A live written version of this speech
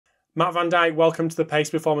Matt Van Dyke, welcome to the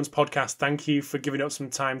Pacey Performance Podcast. Thank you for giving up some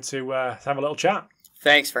time to have a little chat.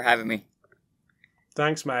 Thanks for having me.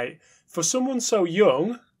 Thanks, mate. For someone so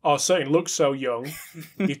young, or certainly looks so young,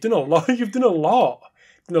 you've done a lot. You've done a lot.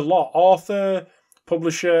 Author,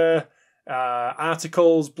 publisher,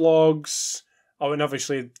 articles, blogs, and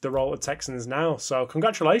obviously the role at Texans now. So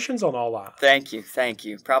congratulations on all that. Thank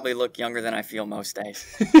you. Probably look younger than I feel most days.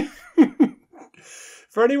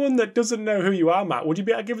 For anyone that doesn't know who you are, Matt, would you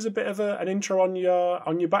be able to give us a bit of an intro on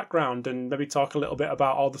your background and maybe talk a little bit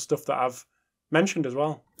about all the stuff that I've mentioned as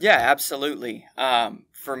well? Yeah, absolutely.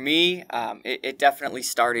 For me, it definitely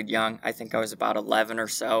started young. I think I was about 11 or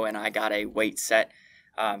so, and I got a weight set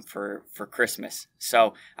for Christmas.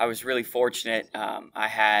 So I was really fortunate. I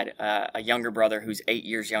had a younger brother who's 8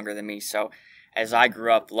 years younger than me. So as I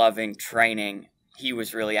grew up loving training, he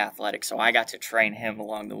was really athletic. So I got to train him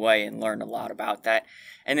along the way and learn a lot about that.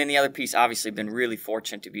 And then the other piece, obviously, been really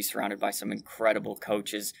fortunate to be surrounded by some incredible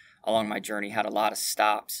coaches along my journey. Had a lot of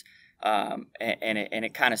stops. And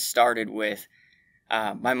it kind of started with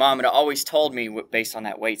my mom had always told me, based on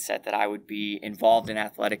that weight set, that I would be involved in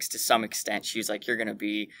athletics to some extent. She was like, you're going to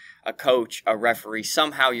be a coach, a referee.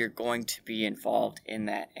 Somehow you're going to be involved in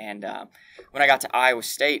that. And when I got to Iowa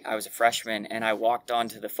State, I was a freshman, and I walked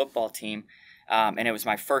onto the football team. And it was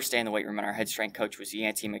my first day in the weight room, and our head strength coach was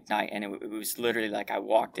Yancey McKnight. And it was literally like I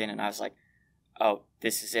walked in, and I was like, oh,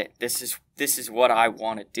 this is it. This is what I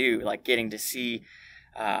want to do, like getting to see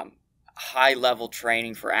high-level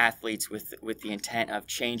training for athletes with the intent of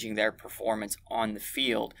changing their performance on the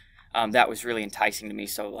field. That was really enticing to me.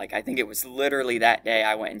 So, like, I think it was literally that day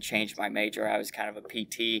I went and changed my major. I was kind of a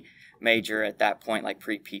PT major at that point, like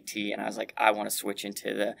pre-PT, and I was like, I want to switch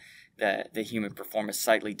into the human performance,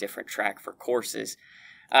 slightly different track for courses.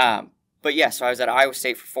 But yeah, so I was at Iowa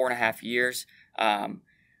State for 4.5 years.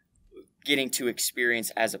 Getting to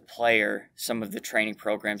experience as a player some of the training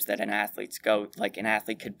programs that an athlete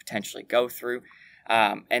could potentially go through.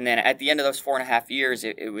 And then at the end of those 4.5 years,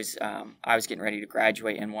 it was I was getting ready to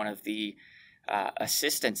graduate, and one of the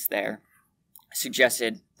assistants there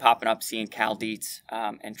suggested popping up, seeing Cal Dietz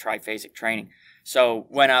and Triphasic training. So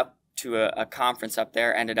went up to a conference up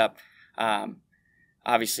there, ended up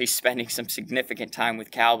obviously spending some significant time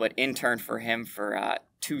with Cal, but interned for him for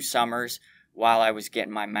 2 summers while I was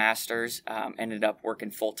getting my master's. Ended up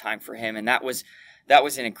working full-time for him, and that was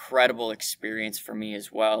an incredible experience for me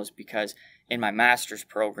as well, is because in my master's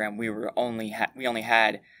program we only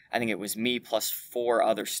had I think it was me plus 4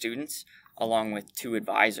 other students along with 2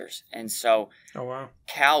 advisors. And so oh, wow.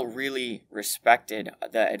 Cal really respected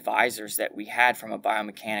the advisors that we had from a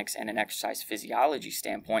biomechanics and an exercise physiology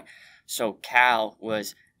standpoint. So Cal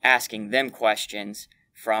was asking them questions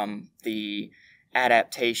from the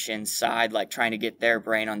adaptation side, like trying to get their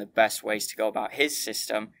brain on the best ways to go about his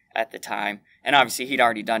system at the time. And obviously he'd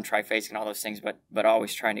already done Triphasic and all those things, but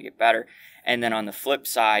always trying to get better. And then on the flip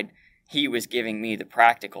side, he was giving me the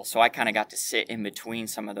practical. So I kind of got to sit in between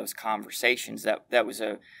some of those conversations. That was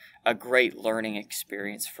a great learning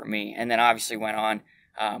experience for me. And then obviously went on,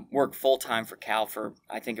 worked full-time for Cal for,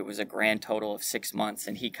 I think it was a grand total of 6 months.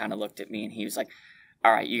 And he kind of looked at me and he was like,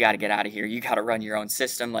 all right, you got to get out of here. You got to run your own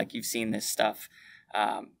system. Like, you've seen this stuff.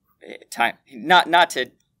 Not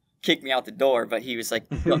to kick me out the door, but he was like,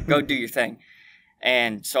 go do your thing.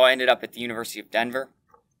 And so I ended up at the University of Denver,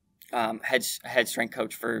 head strength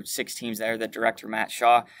coach for 6 teams there, the director, Matt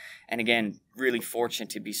Shaw. And again, really fortunate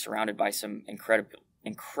to be surrounded by some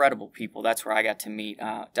incredible people. That's where I got to meet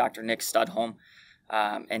Dr. Nick Studholm,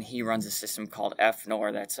 and he runs a system called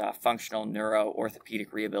FNOR, that's Functional Neuro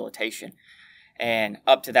Orthopedic Rehabilitation. And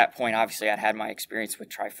up to that point, obviously, I'd had my experience with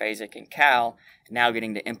Triphasic and Cal, now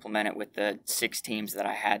getting to implement it with the 6 teams that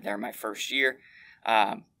I had there my first year.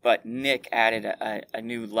 But Nick added a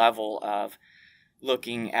new level of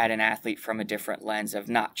looking at an athlete from a different lens of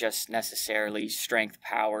not just necessarily strength,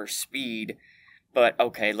 power, speed, but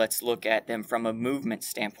okay, let's look at them from a movement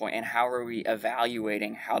standpoint, and how are we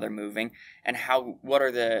evaluating how they're moving, and what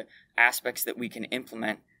are the aspects that we can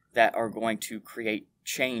implement that are going to create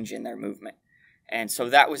change in their movement. And so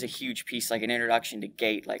that was a huge piece, like an introduction to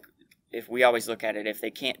gait. Like, if we always look at it, if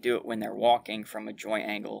they can't do it when they're walking from a joint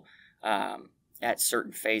angle at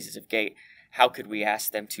certain phases of gait, how could we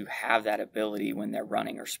ask them to have that ability when they're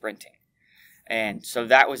running or sprinting? And so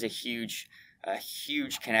that was a huge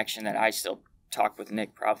connection that I still talk with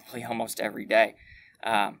Nick probably almost every day,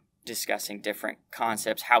 discussing different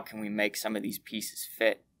concepts. How can we make some of these pieces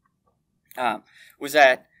fit? Was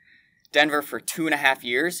at Denver for 2.5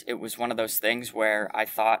 years. It was one of those things where I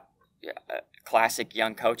thought, classic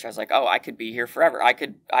young coach, I was like, oh, I could be here forever. I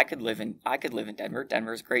could live in Denver.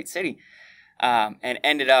 Denver's a great city. and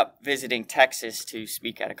ended up visiting Texas to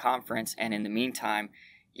speak at a conference. And in the meantime,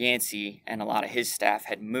 Yancey and a lot of his staff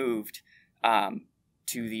had moved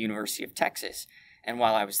to the University of Texas. And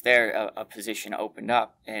while I was there, a position opened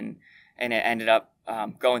up, and it ended up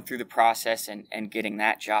going through the process and getting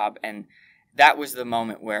that job. And that was the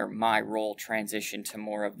moment where my role transitioned to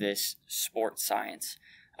more of this sports science.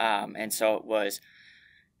 And so it was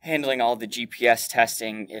handling all the GPS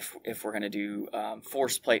testing, if we're going to do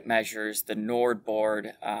force plate measures, the NORD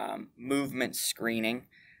board, movement screening,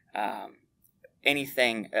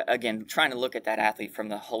 anything, again, trying to look at that athlete from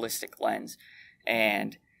the holistic lens.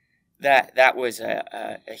 And that was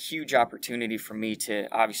a huge opportunity for me to,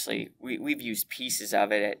 obviously, we've used pieces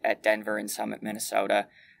of it at Denver and Summit, Minnesota,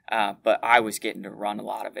 but I was getting to run a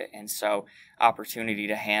lot of it. And so opportunity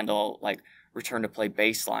to handle like return to play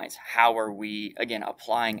baselines. How are we, again,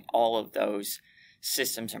 applying all of those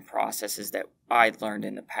systems and processes that I'd learned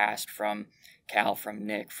in the past from Cal, from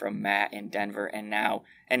Nick, from Matt in Denver, and now,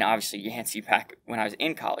 and obviously Yancey back when I was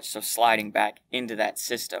in college. So sliding back into that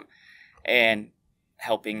system and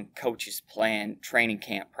helping coaches plan training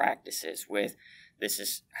camp practices with, this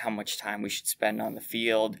is how much time we should spend on the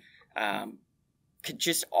field.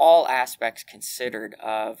 Just all aspects considered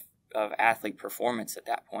of athlete performance at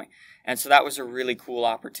that point. And so that was a really cool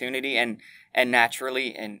opportunity. And naturally,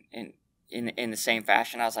 in the same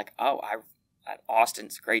fashion, I was like,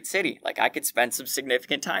 Austin's a great city. Like, I could spend some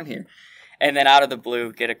significant time here. And then out of the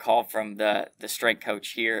blue, get a call from the strength coach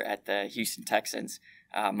here at the Houston Texans,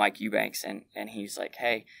 Mike Eubanks, and he's like,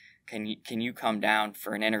 "Hey, can you come down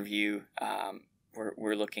for an interview?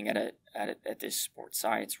 We're looking at this sports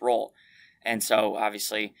science role." And so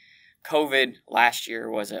obviously, COVID last year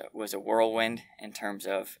was a whirlwind in terms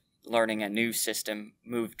of learning a new system,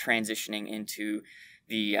 transitioning into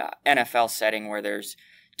the NFL setting where there's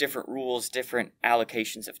different rules, different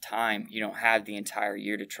allocations of time. You don't have the entire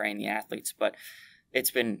year to train the athletes, but it's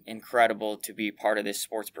been incredible to be part of this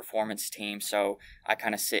sports performance team. So I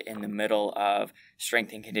kind of sit in the middle of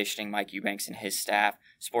strength and conditioning, Mike Eubanks and his staff,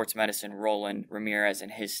 sports medicine, Roland Ramirez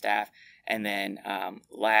and his staff, and then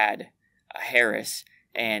Ladd Harris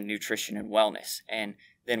and nutrition and wellness. And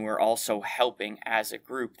then we're also helping as a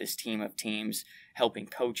group, this team of teams, helping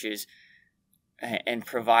coaches and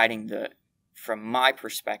providing from my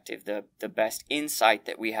perspective, the best insight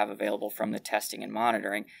that we have available from the testing and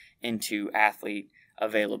monitoring into athlete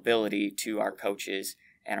availability to our coaches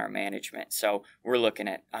and our management. So we're looking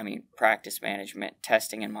at, practice management,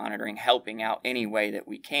 testing and monitoring, helping out any way that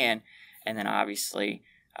we can. And then obviously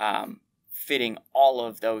fitting all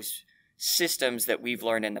of those systems that we've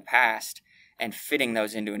learned in the past and fitting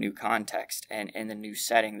those into a new context and in the new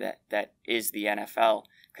setting that is the NFL,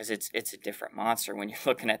 because it's a different monster when you're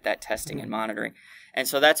looking at that testing and monitoring. And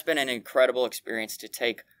so that's been an incredible experience to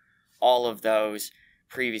take all of those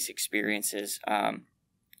previous experiences,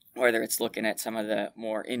 whether it's looking at some of the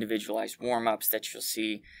more individualized warm-ups that you'll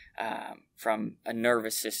see from a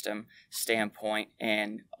nervous system standpoint,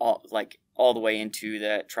 and all the way into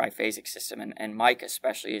the triphasic system. And Mike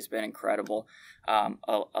especially has been incredible,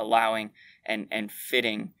 allowing and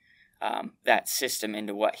fitting that system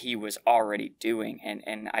into what he was already doing.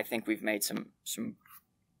 And I think we've made some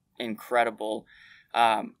incredible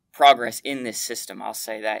progress in this system. I'll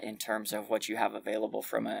say that in terms of what you have available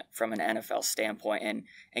from an NFL standpoint,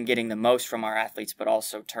 and getting the most from our athletes, but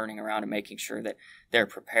also turning around and making sure that they're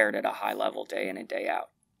prepared at a high level day in and day out.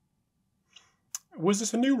 Was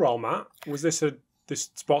this a new role, Matt? Was this this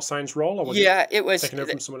sports science role, or was it was taken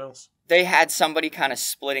over from someone else? They had somebody kind of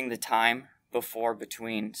splitting the time before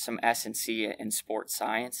between some S&C and sports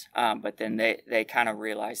science, but then they kind of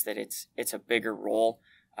realized that it's a bigger role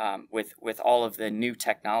with all of the new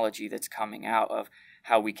technology that's coming out of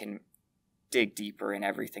how we can dig deeper in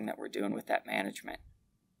everything that we're doing with that management.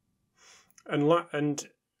 And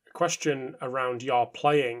a question around your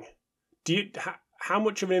playing: how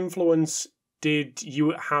much of an influence did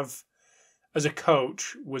you have as a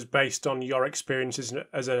coach was based on your experiences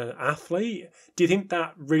as an athlete? Do you think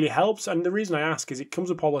that really helps? And the reason I ask is it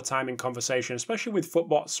comes up all the time in conversation, especially with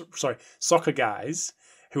soccer guys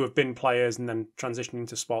who have been players and then transitioning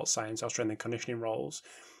into sports science or strength and conditioning roles.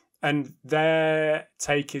 And their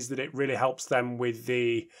take is that it really helps them with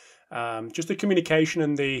the just the communication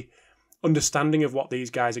and the understanding of what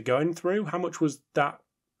these guys are going through. How much was that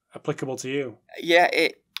applicable to you? Yeah,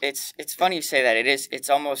 it's funny you say that.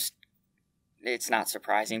 It's not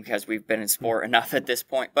surprising because we've been in sport enough at this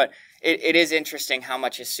point, but it is interesting how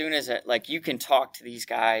much, as soon as you can talk to these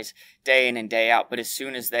guys day in and day out, but as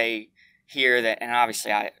soon as they hear that, and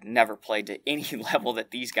obviously I never played to any level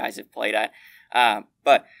that these guys have played at,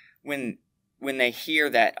 but when when they hear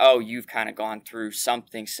that, oh, you've kind of gone through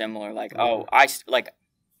something similar, like, oh, like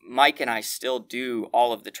Mike and I still do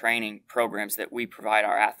all of the training programs that we provide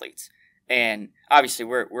our athletes. And obviously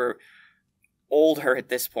we're older at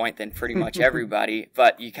this point than pretty much everybody,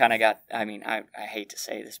 but you kind of got, I mean, I hate to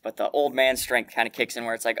say this, but the old man strength kind of kicks in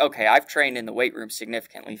where it's like, okay, I've trained in the weight room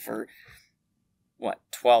significantly for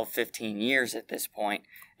 12, 15 years at this point.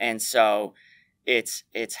 And so it's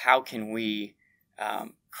how can we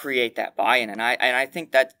create that buy-in? And I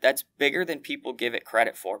think that's bigger than people give it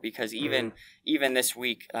credit for, because even this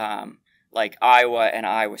week, like Iowa and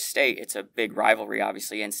Iowa State, it's a big rivalry,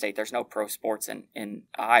 obviously, in state. There's no pro sports in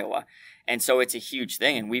Iowa. And so it's a huge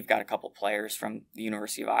thing. And we've got a couple players from the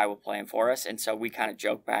University of Iowa playing for us. And so we kind of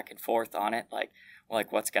joke back and forth on it, like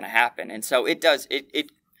what's going to happen. And so it does,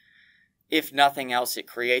 if nothing else, it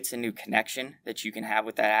creates a new connection that you can have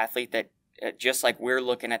with that athlete, that just like we're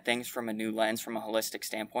looking at things from a new lens, from a holistic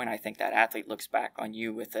standpoint, I think that athlete looks back on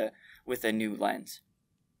you with a new lens.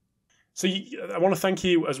 So I want to thank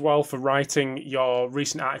you as well for writing your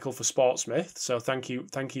recent article for Sportsmith. So thank you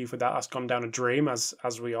for that. That's gone down a dream, as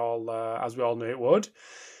we all knew it would.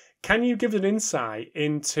 Can you give an insight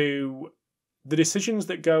into the decisions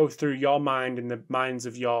that go through your mind and the minds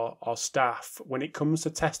of your staff when it comes to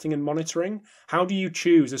testing and monitoring? How do you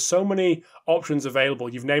choose? There's so many options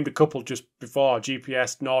available. You've named a couple just before: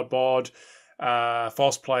 GPS, Nordboard,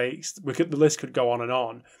 force plates. The list could go on and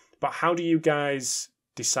on. But how do you guys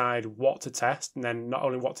decide what to test, and then not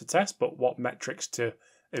only what to test, but what metrics to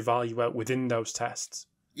evaluate within those tests?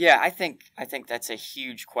 Yeah, I think that's a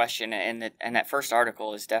huge question, and that first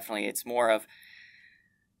article is definitely, it's more of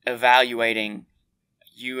evaluating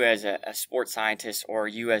you as a sports scientist or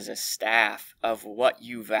you as a staff of what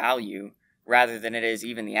you value, rather than it is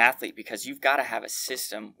even the athlete, because you've got to have a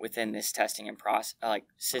system within this testing and process,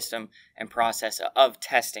 of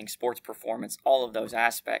testing sports performance, all of those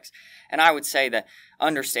aspects. And I would say that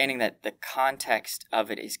understanding that the context of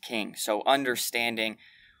it is king. So understanding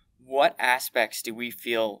what aspects do we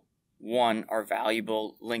feel, one, are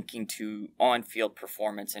valuable linking to on-field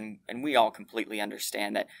performance. And we all completely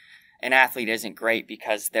understand that an athlete isn't great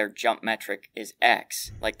because their jump metric is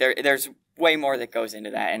X. Like there's way more that goes into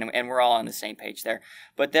that, and we're all on the same page there.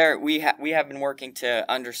 But we have been working to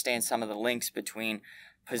understand some of the links between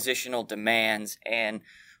positional demands and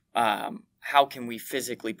how can we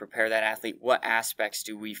physically prepare that athlete. What aspects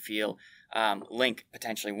do we feel link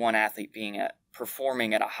potentially one athlete being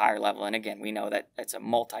performing at a higher level? And again, we know that that's a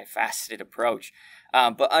multifaceted approach,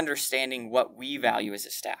 but understanding what we value as a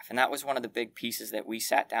staff. And that was one of the big pieces that we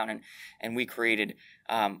sat down and we created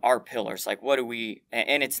our pillars. Like, what do we,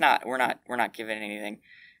 and it's not, we're not giving anything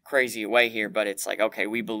crazy away here, but it's like, okay,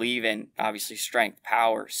 we believe in obviously strength,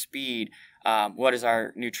 power, speed. What is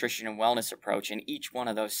our nutrition and wellness approach? And each one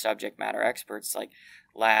of those subject matter experts like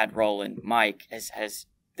Ladd, Roland, Mike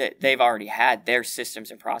they've already had their systems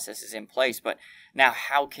and processes in place, but now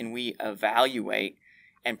how can we evaluate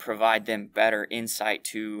and provide them better insight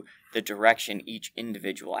to the direction each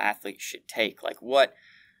individual athlete should take? Like, what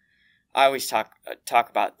I always talk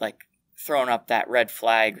about, like throwing up that red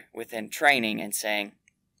flag within training and saying,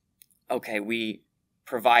 okay, we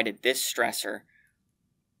provided this stressor.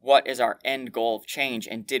 What is our end goal of change,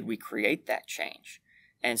 and did we create that change?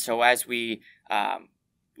 And so as we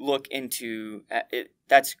look into it,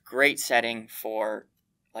 that's great setting for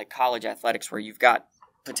like college athletics, where you've got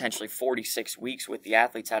potentially 46 weeks with the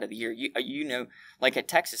athletes out of the year. You know, like at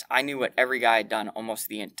Texas, I knew what every guy had done almost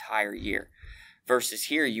the entire year. Versus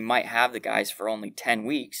here, you might have the guys for only 10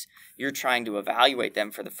 weeks. You're trying to evaluate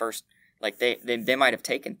them for the first, like they might have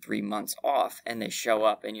taken 3 months off, and they show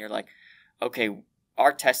up and you're like, okay,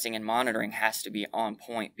 our testing and monitoring has to be on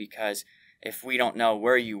point, because if we don't know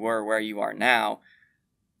where you were, where you are now,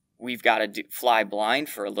 we've got to fly blind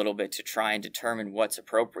for a little bit to try and determine what's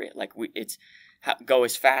appropriate. Like it's go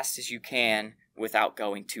as fast as you can without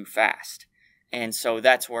going too fast. And so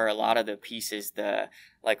that's where a lot of the pieces,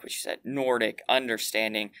 like what you said, Nordic,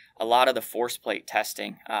 understanding, a lot of the force plate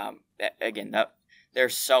testing, again,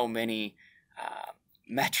 there's so many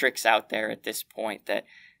metrics out there at this point that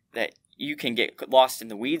you can get lost in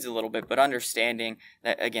the weeds a little bit, but understanding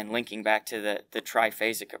that, again, linking back to the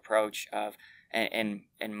triphasic approach of, and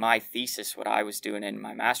my thesis, what I was doing in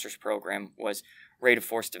my master's program was rate of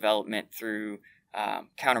force development through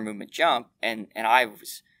counter movement jump, and I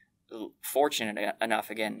was fortunate enough,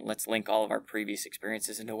 again, let's link all of our previous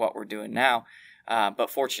experiences into what we're doing now, but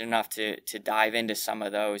fortunate enough to dive into some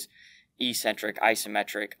of those eccentric,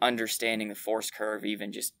 isometric, understanding the force curve,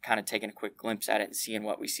 even just kind of taking a quick glimpse at it and seeing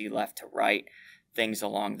what we see left to right, things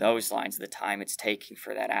along those lines, the time it's taking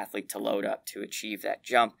for that athlete to load up to achieve that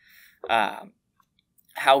jump.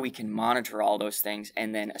 how we can monitor all those things.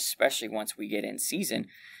 And then especially once we get in season,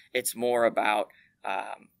 it's more about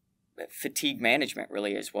fatigue management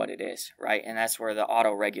really is what it is, right? And that's where the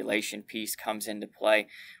auto regulation piece comes into play.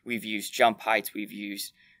 We've used jump heights. We've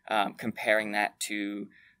used comparing that to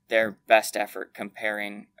their best effort,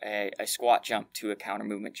 comparing a squat jump to a counter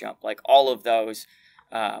movement jump. Like all of those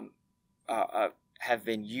have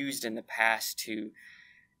been used in the past to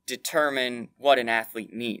determine what an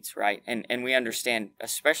athlete needs, right? And we understand,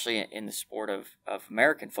 especially in the sport of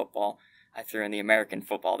American football, I threw in the American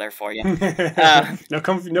football there for you. No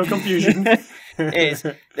confusion. Is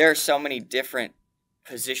there are so many different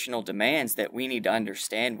positional demands that we need to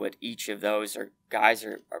understand what each of those guys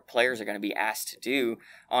or players are going to be asked to do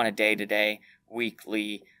on a day-to-day,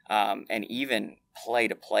 weekly, and even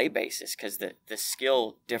play-to-play basis, because the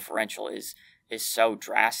skill differential is so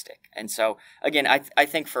drastic. And so, again, I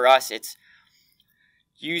think for us, it's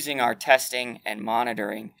using our testing and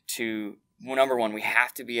monitoring to, number one, we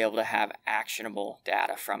have to be able to have actionable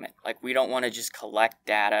data from it. Like, we don't want to just collect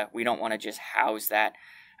data. We don't want to just house that.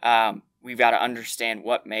 We've got to understand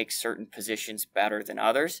what makes certain positions better than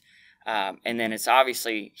others. And then it's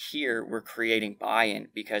obviously here we're creating buy-in,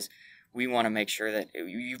 because we want to make sure that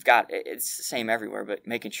it's the same everywhere, but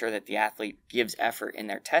making sure that the athlete gives effort in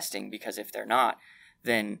their testing, because if they're not,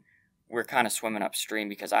 then we're kind of swimming upstream,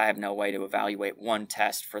 because I have no way to evaluate one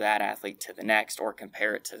test for that athlete to the next or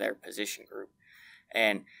compare it to their position group.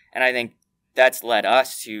 And I think that's led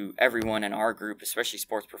us to everyone in our group, especially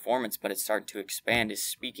sports performance, but it's started to expand, is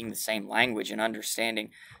speaking the same language and understanding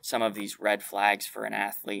some of these red flags for an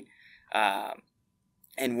athlete.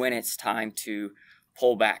 And when it's time to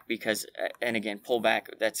pull back, because, and again, pull back,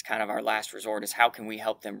 that's kind of our last resort, is how can we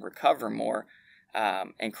help them recover more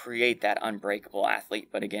and create that unbreakable athlete.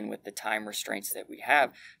 But again, with the time restraints that we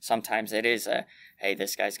have, sometimes it is hey,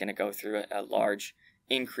 this guy's going to go through a large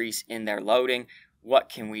increase in their loading. What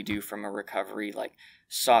can we do from a recovery, like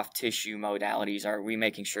soft tissue modalities? Are we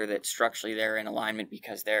making sure that structurally they're in alignment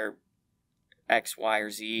because their X, Y,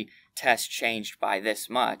 or Z test changed by this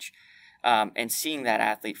much? And seeing that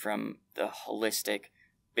athlete from the holistic,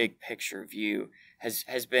 big picture view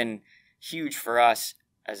has been huge for us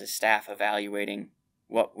as a staff, evaluating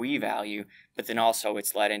what we value, but then also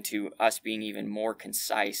it's led into us being even more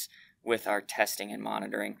concise with our testing and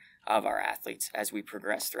monitoring of our athletes as we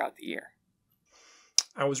progress throughout the year.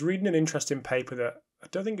 I was reading an interesting paper that I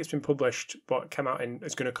don't think it's been published, but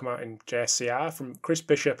it's going to come out in JSCR, from Chris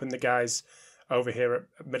Bishop and the guys over here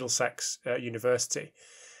at Middlesex University.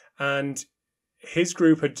 And his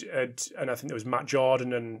group had, and I think there was Matt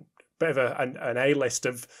Jordan and a bit of an A-list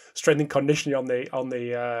of strength and conditioning on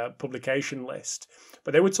the publication list.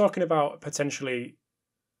 But they were talking about potentially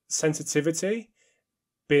sensitivity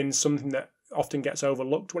being something that often gets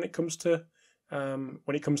overlooked when it comes to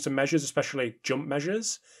measures, especially jump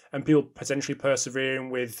measures, and people potentially persevering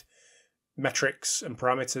with metrics and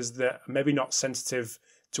parameters that are maybe not sensitive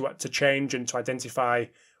to change and to identify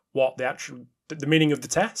what the meaning of the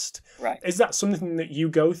test. Right. Is that something that you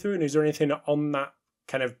go through, and is there anything on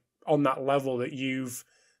that level that you've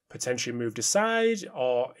potentially moved aside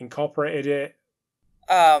or incorporated it?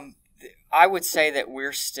 I would say that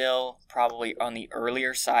we're still probably on the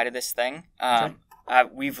earlier side of this thing. Okay.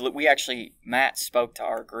 Matt spoke to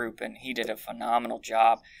our group, and he did a phenomenal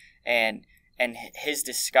job, and his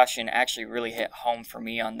discussion actually really hit home for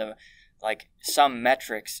me on some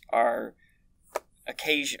metrics are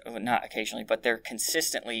not occasionally, but they're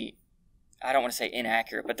consistently, I don't want to say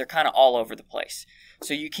inaccurate, but they're kind of all over the place.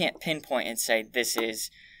 So you can't pinpoint and say this is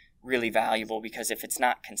really valuable, because if it's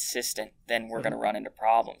not consistent, then we're going to run into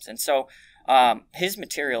problems. And so his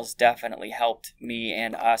materials definitely helped me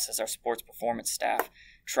and us as our sports performance staff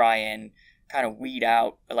try and kind of weed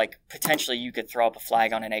out, like, potentially you could throw up a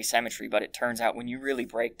flag on an asymmetry, but it turns out when you really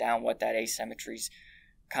break down what that asymmetry's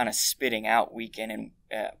kind of spitting out week in and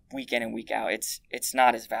week out, it's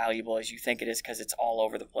not as valuable as you think it is, because it's all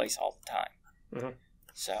over the place all the time. Mm-hmm.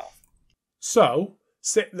 So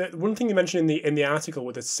the one thing you mentioned in the article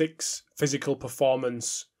were the 6 physical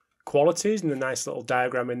performance qualities, and the nice little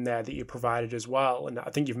diagram in there that you provided as well. And I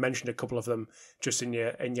think you've mentioned a couple of them just in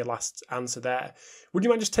your last answer there. Would you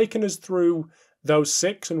mind just taking us through those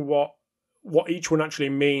 6 and what each one actually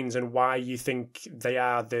means, and why you think they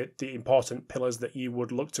are the important pillars that you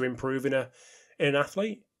would look to improve in an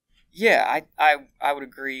athlete? Yeah, I would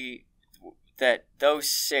agree that those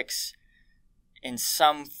 6, in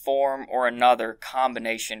some form or another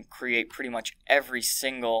combination, create pretty much every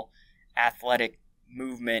single athletic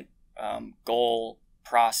movement, goal,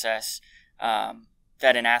 process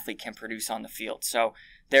that an athlete can produce on the field. So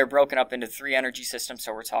they're broken up into 3 energy systems.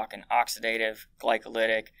 So we're talking oxidative,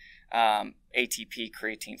 glycolytic, ATP,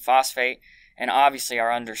 creatine, phosphate. And obviously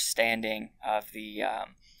our understanding of the,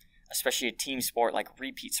 especially a team sport like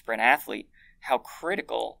repeat sprint athlete, how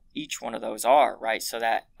critical each one of those are, right? So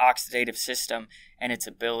that oxidative system and its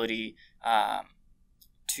ability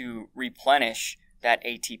to replenish that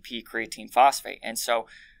ATP, creatine, phosphate. And so,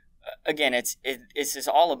 again, it's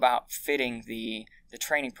all about fitting the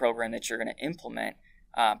training program that you're going to implement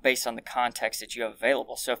based on the context that you have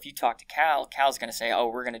available. So if you talk to Cal's going to say, oh,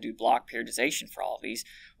 we're going to do block periodization for all of these.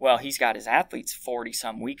 Well, he's got his athletes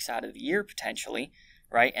 40-some weeks out of the year potentially,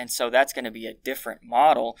 right? And so that's going to be a different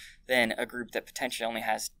model than a group that potentially only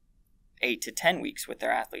has 8 to 10 weeks with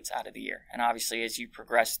their athletes out of the year. And obviously, as you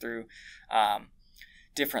progress through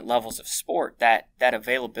different levels of sport, that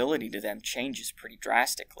availability to them changes pretty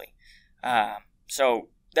drastically. So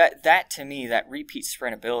that to me, that repeat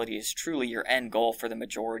sprint ability is truly your end goal for the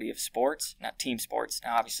majority of sports, not team sports.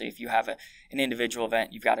 Now, obviously, if you have an individual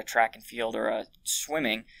event, you've got a track and field or a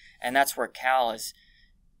swimming, and that's where Cal is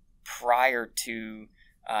prior to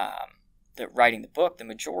writing the book, the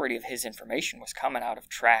majority of his information was coming out of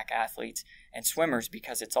track athletes and swimmers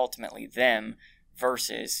because it's ultimately them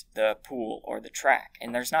versus the pool or the track.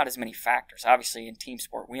 And there's not as many factors. Obviously, in team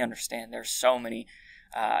sport, we understand there's so many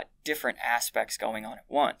different aspects going on at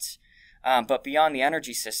once. But beyond the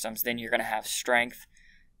energy systems, then you're going to have strength,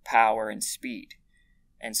 power, and speed.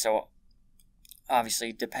 And so,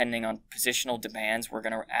 obviously, depending on positional demands, we're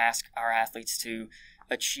going to ask our athletes to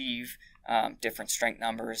achieve different strength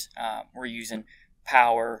numbers. We're using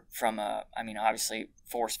power from obviously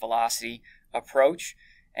force velocity approach,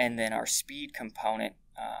 and then our speed component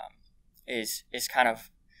is kind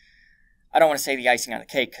of, I don't want to say the icing on the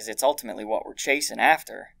cake because it's ultimately what we're chasing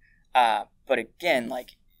after. But again,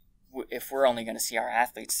 like if we're only going to see our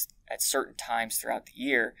athletes at certain times throughout the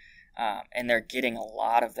year, and they're getting a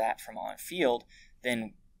lot of that from on field,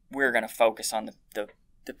 then we're going to focus on the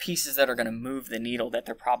pieces that are going to move the needle that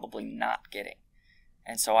they're probably not getting.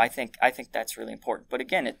 And so I think that's really important. But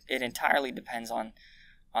again, it entirely depends on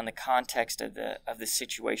the context of the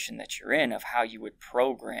situation that you're in, of how you would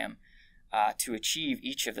program to achieve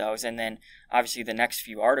each of those. And then obviously the next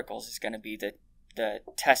few articles is going to be the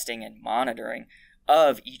testing and monitoring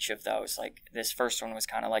of each of those. Like this first one was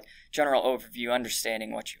kind of like general overview,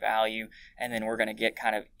 understanding what you value. And then we're going to get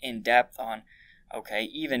kind of in depth on, okay,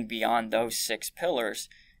 even beyond those 6 pillars,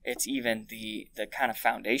 it's even the kind of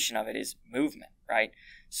foundation of it is movement, right?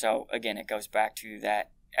 So again, it goes back to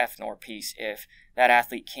that FNOR piece. If that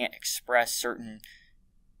athlete can't express certain,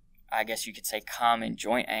 I guess you could say, common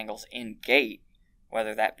joint angles in gait,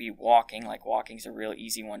 whether that be walking, like walking's a real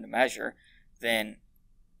easy one to measure, then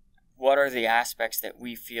what are the aspects that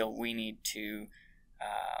we feel we need to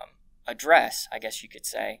address, I guess you could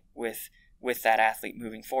say, with that athlete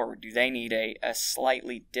moving forward? Do they need a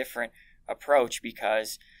slightly different approach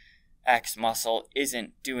because X muscle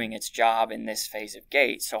isn't doing its job in this phase of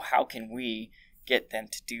gait? So how can we get them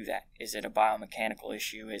to do that? Is it a biomechanical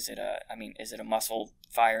issue? Is it a muscle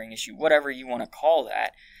firing issue? Whatever you want to call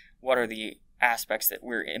that, what are the aspects that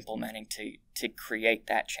we're implementing to create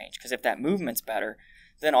that change? Because if that movement's better,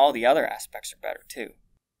 then all the other aspects are better too.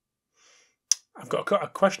 I've got a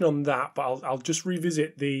question on that, but I'll just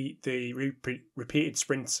revisit the repeated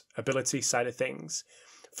sprint ability side of things.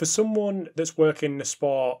 For someone that's working in a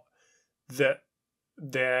sport that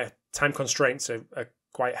their time constraints are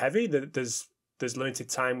quite heavy, that there's limited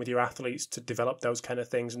time with your athletes to develop those kind of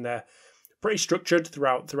things, and they're pretty structured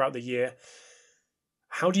throughout the year.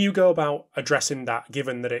 How do you go about addressing that,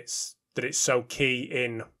 given that it's so key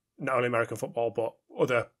in not only American football but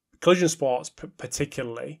other collision sports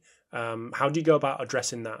particularly? How do you go about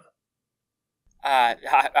addressing that?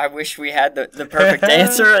 I wish we had the perfect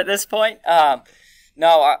answer at this point.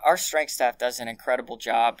 No, our strength staff does an incredible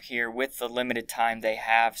job here with the limited time they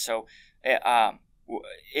have. So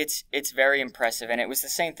it's very impressive, and it was the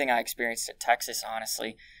same thing I experienced at Texas,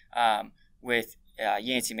 honestly, with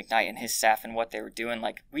Yancey McKnight and his staff and what they were doing.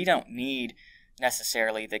 Like, we don't need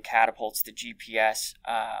necessarily the catapults, the GPS,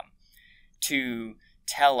 to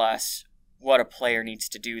tell us what a player needs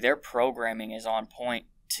to do. Their programming is on point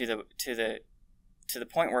to the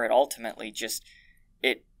point where it ultimately just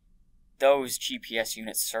those GPS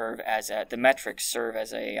units serve as the metrics serve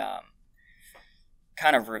as a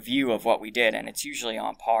kind of review of what we did, and it's usually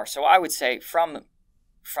on par. So I would say from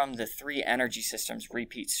the 3 energy systems,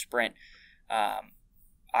 repeat, sprint,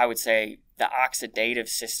 I would say the oxidative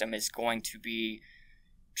system is going to be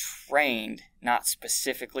trained, not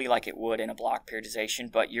specifically like it would in a block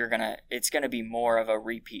periodization, but it's gonna be more of a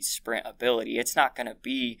repeat sprint ability. It's not gonna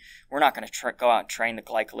be, we're not gonna go out and train the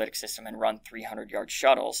glycolytic system and run 300-yard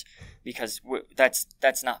shuttles, because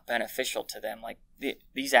that's not beneficial to them. Like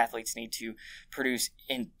these athletes need to produce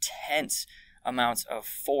intense amounts of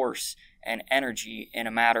force and energy in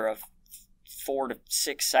a matter of 4 to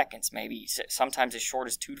 6 seconds, maybe sometimes as short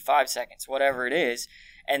as 2 to 5 seconds, whatever it is,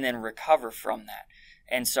 and then recover from that.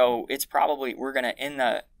 And so it's probably, we're going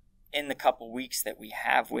to, in the couple weeks that we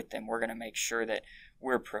have with them, we're going to make sure that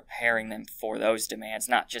we're preparing them for those demands,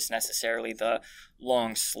 not just necessarily the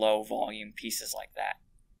long, slow volume pieces like that.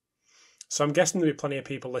 So I'm guessing there'll be plenty of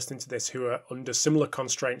people listening to this who are under similar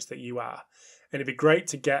constraints that you are. And it'd be great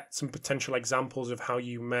to get some potential examples of how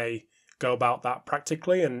you may go about that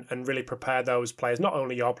practically and really prepare those players, not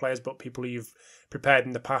only your players, but people who you've prepared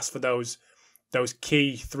in the past for those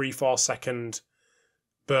key 3-4 second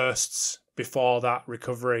bursts before that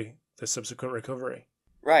recovery, the subsequent recovery.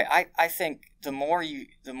 Right. I think the more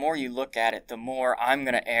you look at it, the more I'm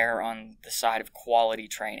going to err on the side of quality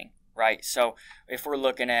training, right? So if we're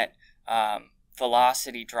looking at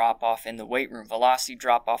velocity drop off in the weight room, velocity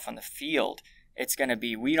drop off on the field, it's going to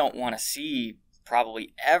be, we don't want to see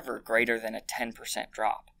probably ever greater than a 10%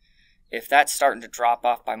 drop. If that's starting to drop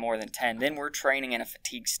off by more than 10, then we're training in a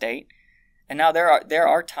fatigue state. And now there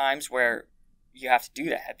are times where you have to do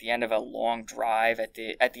that at the end of a long drive, at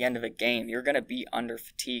the end of a game. You're going to be under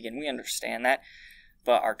fatigue, and we understand that.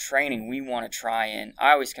 But our training, we want to try and,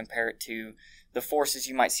 I always compare it to the forces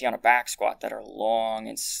you might see on a back squat that are long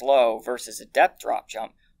and slow versus a depth drop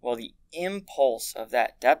jump. Well, the impulse of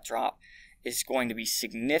that depth drop is going to be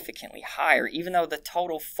significantly higher, even though the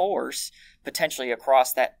total force potentially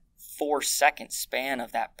across that 4-second span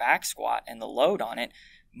of that back squat and the load on it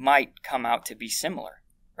might come out to be similar.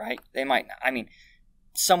 Right? They might not. I mean,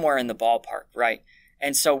 somewhere in the ballpark, right?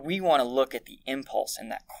 And so we want to look at the impulse and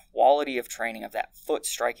that quality of training of that foot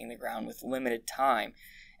striking the ground with limited time.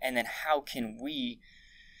 And then how can we,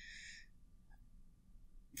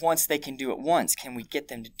 once they can do it once, can we get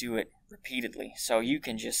them to do it repeatedly? So you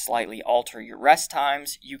can just slightly alter your rest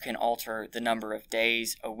times. You can alter the number of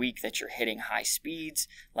days a week that you're hitting high speeds.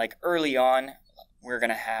 Like early on, we're going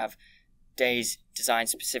to have days designed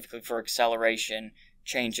specifically for acceleration,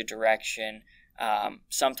 change of direction,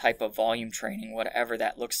 some type of volume training, whatever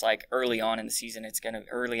that looks like. Early on in the season,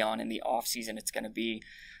 early on in the off season, it's going to be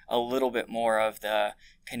a little bit more of the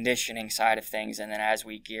conditioning side of things. And then as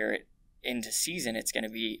we gear it into season, it's going to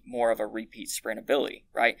be more of a repeat sprint ability,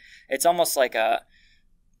 right? It's almost like a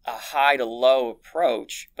high to low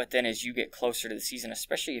approach, but then as you get closer to the season,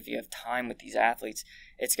 especially if you have time with these athletes,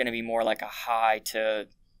 it's going to be more like a high to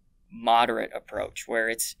moderate approach, where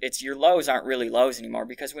it's your lows aren't really lows anymore,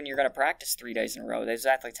 because when you're going to practice 3 days in a row, those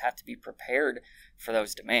athletes have to be prepared for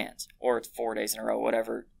those demands, or it's 4 days in a row,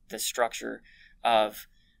 whatever the structure of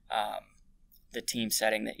the team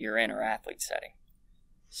setting that you're in or athlete setting.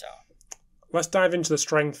 So let's dive into the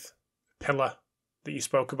strength pillar that you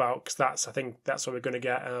spoke about, because I think that's where we're going to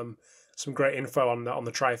get some great info on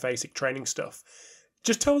the Triphasic training stuff.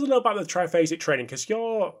 Just tell us a little about the Triphasic training, because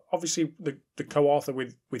you're obviously the co-author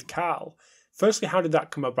with Carl. Firstly, how did that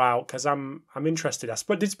come about? Because I'm interested.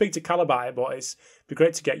 I did speak to Carl about it, but it'd be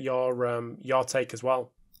great to get your take as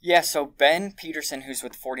well. Yeah, so Ben Peterson, who's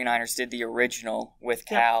with the 49ers, did the original with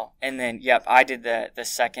Cal. Yep. And then, I did the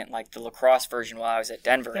second, like the lacrosse version while I was at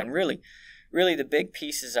Denver. Yep. And really the big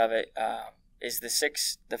pieces of it is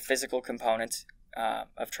the physical components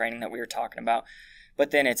of training that we were talking about. But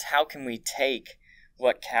then it's how can we take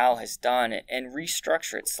what Cal has done and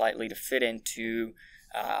restructure it slightly to fit into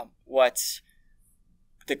what's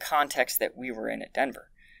the context that we were in at Denver.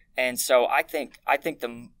 And so I think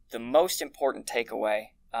the most important takeaway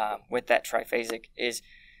with that Triphasic is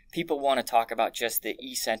people want to talk about just the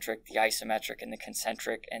eccentric, the isometric, and the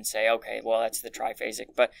concentric and say, okay, well, that's the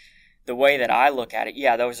Triphasic. But the way that I look at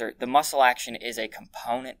it, those are the muscle action is a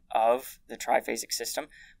component of the Triphasic system.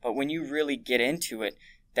 But when you really get into it,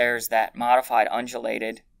 there's that modified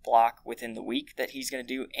undulated block within the week that he's going to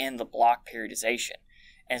do, and the block periodization.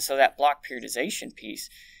 And so that block periodization piece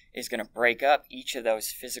is going to break up each of those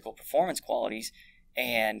physical performance qualities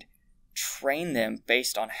and train them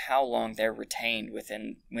based on how long they're retained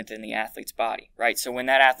within the athlete's body, right? So when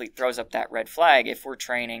that athlete throws up that red flag, if we're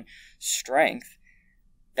training strength,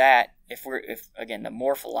 if again, the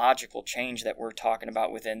morphological change that we're talking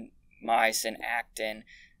about within myosin, actin,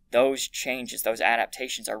 those changes, those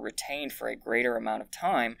adaptations are retained for a greater amount of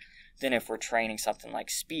time than if we're training something like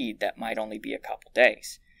speed that might only be a couple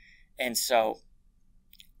days. And so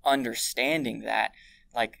understanding that,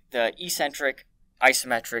 like the eccentric,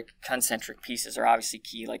 isometric, concentric pieces are obviously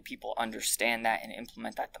key. Like, people understand that and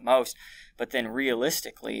implement that the most. But then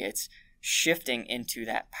realistically, it's shifting into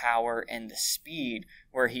that power and the speed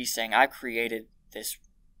where he's saying, I've created this,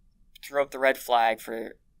 throw up the red flag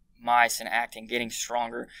for myosin acting, getting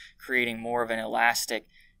stronger, creating more of an elastic,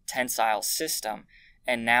 tensile system.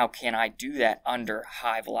 And now can I do that under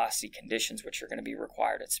high velocity conditions, which are going to be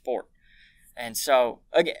required at sport? And so,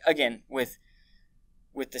 again, with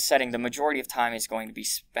the setting, the majority of time is going to be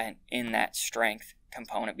spent in that strength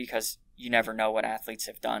component, because you never know what athletes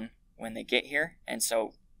have done when they get here. And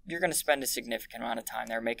so you're going to spend a significant amount of time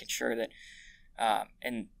there making sure that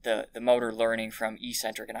and the motor learning from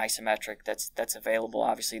eccentric and isometric that's available,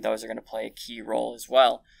 obviously those are going to play a key role as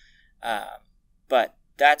well. But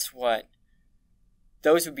those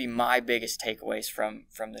would be my biggest takeaways from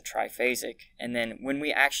the triphasic. And then when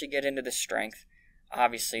we actually get into the strength,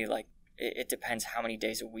 obviously, like, it depends how many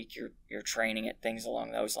days a week you're training it, things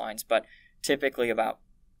along those lines. But typically about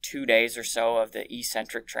 2 days or so of the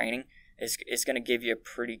eccentric training is going to give you a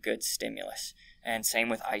pretty good stimulus. And same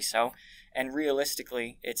with iso. And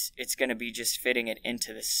realistically, it's going to be just fitting it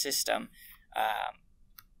into the system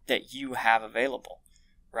that you have available,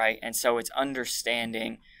 right? And so it's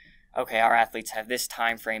understanding, okay, our athletes have this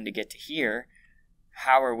time frame to get to here.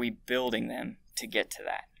 How are we building them to get to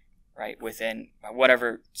that, right? Within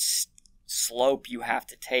whatever slope you have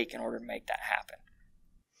to take in order to make that happen.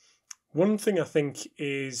 One thing I think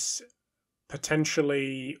is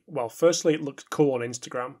potentially, well, firstly, it looks cool on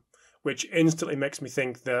Instagram, which instantly makes me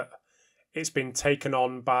think that it's been taken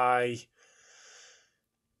on by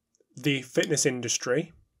the fitness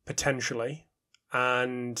industry, potentially,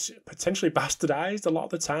 and potentially bastardized a lot of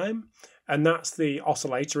the time, and that's the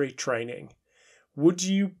oscillatory training. Would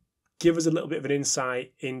you give us a little bit of an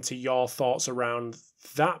insight into your thoughts around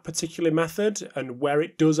that particular method and where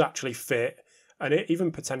it does actually fit, and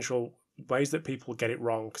even potential ways that people get it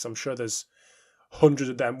wrong? Because I'm sure there's hundreds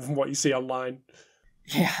of them from what you see online.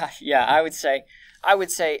 Yeah, I would say,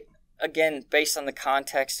 again, based on the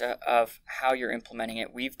context of how you're implementing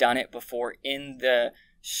it, we've done it before in the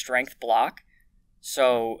strength block.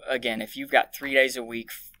 So again, if you've got 3 days a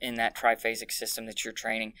week in that triphasic system that you're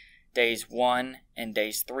training, days 1 and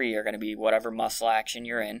days 3 are going to be whatever muscle action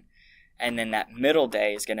you're in. And then that middle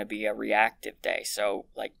day is going to be a reactive day. So,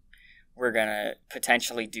 like, we're going to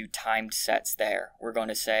potentially do timed sets there. We're going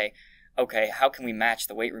to say, okay, how can we match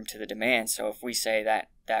the weight room to the demand? So if we say that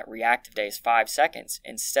reactive day is 5 seconds,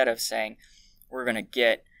 instead of saying we're going to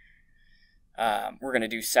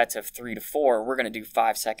do sets of 3 to 4, we're going to do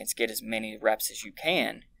 5 seconds, get as many reps as you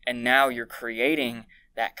can. And now you're creating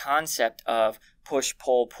that concept of push,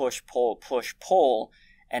 pull, push, pull, push, pull.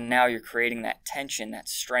 And now you're creating that tension, that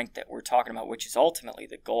strength that we're talking about, which is ultimately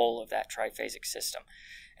the goal of that triphasic system.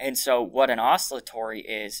 And so what an oscillatory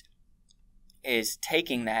is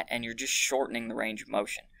taking that and you're just shortening the range of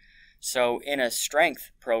motion. So in a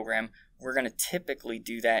strength program, we're going to typically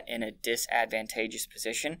do that in a disadvantageous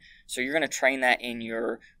position. So you're going to train that in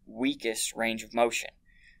your weakest range of motion,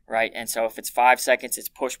 right? And so if it's 5 seconds, it's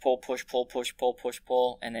push, pull, push, pull, push, pull, push,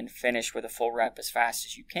 pull, and then finish with a full rep as fast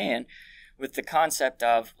as you can, with the concept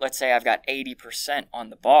of, let's say I've got 80% on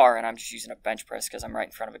the bar and I'm just using a bench press because I'm right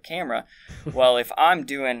in front of a camera. Well, if I'm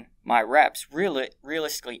doing my reps,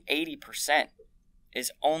 realistically 80%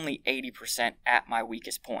 is only 80% at my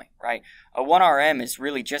weakest point, right? A 1RM is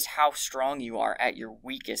really just how strong you are at your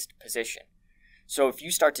weakest position. So if you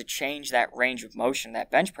start to change that range of motion,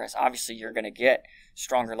 that bench press, obviously you're going to get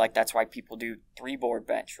stronger. Like, that's why people do 3-board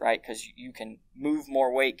bench, right? Because you can move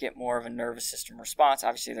more weight, get more of a nervous system response.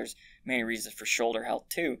 Obviously there's many reasons for shoulder health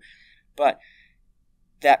too. But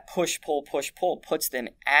that push, pull puts them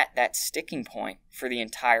at that sticking point for the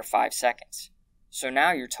entire 5 seconds. So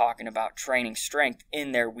now you're talking about training strength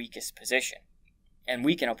in their weakest position. And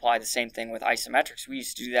we can apply the same thing with isometrics. We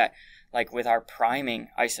used to do that, like, with our priming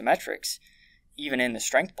isometrics. Even in the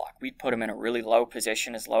strength block, we'd put them in a really low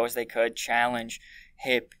position, as low as they could, challenge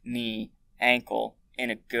hip, knee, ankle in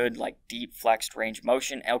a good, like, deep flexed range of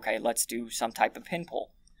motion. Okay, let's do some type of pin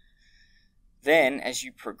pull. Then as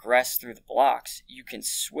you progress through the blocks, you can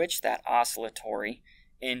switch that oscillatory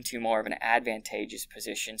into more of an advantageous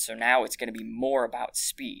position. So now it's going to be more about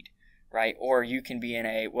speed, right? Or you can be in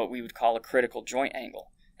a, what we would call a critical joint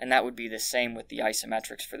angle. And that would be the same with the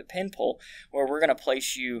isometrics for the pin pull, where we're going to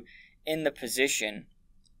place you in the position,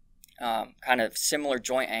 kind of similar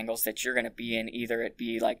joint angles that you're going to be in, either it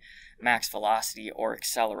be like max velocity or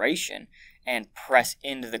acceleration, and press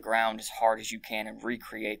into the ground as hard as you can and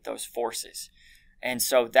recreate those forces. And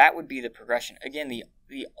so that would be the progression. Again, the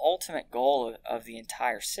ultimate goal of the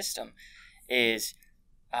entire system is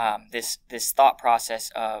this thought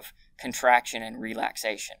process of contraction and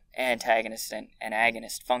relaxation, antagonist and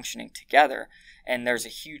agonist functioning together. And there's a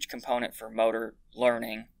huge component for motor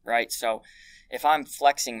learning, right? So if I'm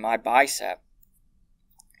flexing my bicep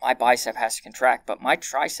has to contract, but my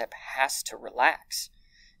tricep has to relax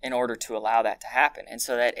in order to allow that to happen. And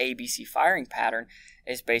so that ABC firing pattern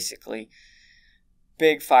is basically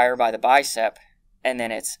big fire by the bicep, and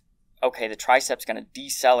then it's, okay, the tricep's going to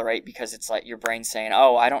decelerate because it's like your brain saying,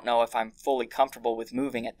 oh, I don't know if I'm fully comfortable with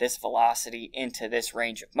moving at this velocity into this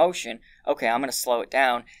range of motion. Okay, I'm going to slow it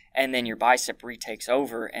down. And then your bicep retakes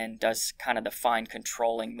over and does kind of the fine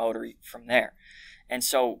controlling motor from there. And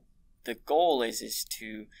so the goal is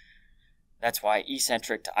to, that's why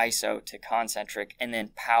eccentric to iso to concentric, and then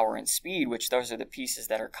power and speed, which those are the pieces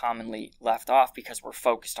that are commonly left off because we're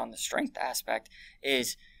focused on the strength aspect,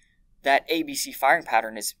 is that ABC firing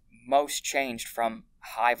pattern is most changed from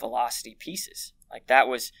high velocity pieces. Like that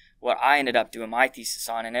was what I ended up doing my thesis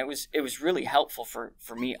on, and it was really helpful for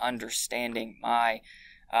me understanding my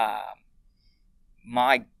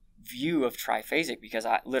my view of triphasic, because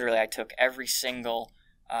I took every single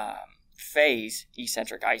phase,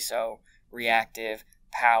 eccentric, iso, reactive,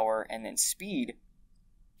 power, and then speed,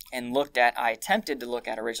 and I attempted to look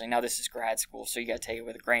at originally, now this is grad school, so you got to take it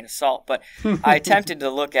with a grain of salt, but I attempted to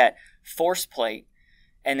look at force plate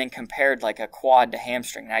and then compared like a quad to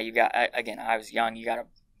hamstring. Now you got, again, I was young, you got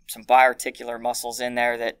some biarticular muscles in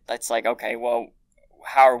there that's like, okay, well,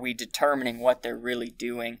 how are we determining what they're really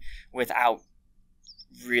doing without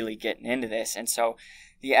really getting into this? And so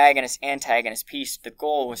the agonist-antagonist piece, the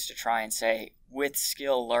goal was to try and say, with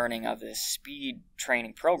skill learning of this speed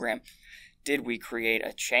training program, did we create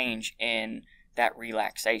a change in that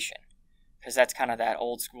relaxation? Because that's kind of that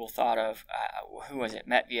old school thought of, who was it,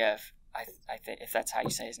 Medvedev, I think, if that's how you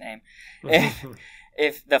say his name.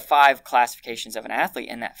 If the 5 classifications of an athlete,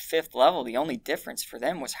 and that 5th level, the only difference for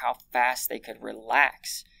them was how fast they could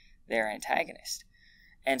relax their antagonist.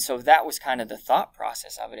 And so that was kind of the thought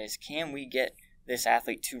process of it, is can we get this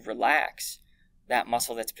athlete to relax that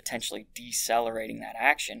muscle that's potentially decelerating that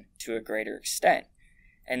action to a greater extent?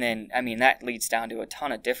 And then, I mean, that leads down to a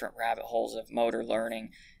ton of different rabbit holes of motor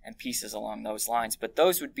learning and pieces along those lines. But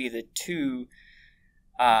those would be the two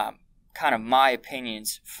kind of my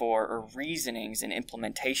opinions for, or reasonings and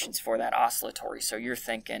implementations for that oscillatory. So you're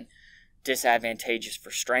thinking disadvantageous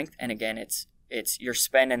for strength. And again, it's you're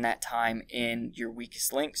spending that time in your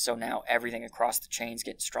weakest link. So now everything across the chain's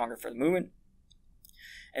getting stronger for the movement.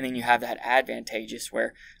 And then you have that advantageous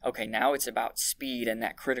where, okay, now it's about speed and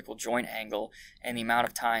that critical joint angle and the amount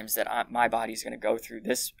of times that my body's going to go through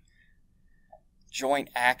this joint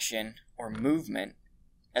action or movement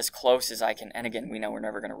as close as I can. And again, we know we're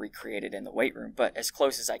never going to recreate it in the weight room, but as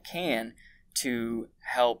close as I can to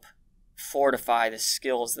help fortify the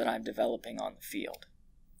skills that I'm developing on the field.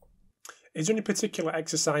 Is there any particular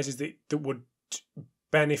exercises that would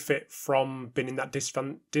benefit from being in that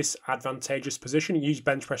disadvantageous position? You use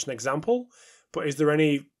bench press as an example, but is there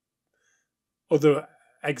any other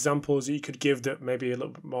examples that you could give that maybe a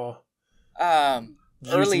little bit more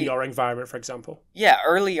using your environment, for example? Yeah,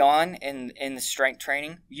 early on in the strength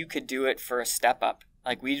training, you could do it for a step up.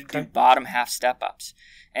 Like we do bottom half step ups.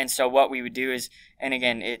 And so what we would do is, and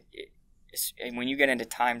again, when you get into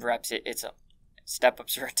timed reps, step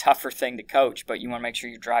ups are a tougher thing to coach, but you want to make sure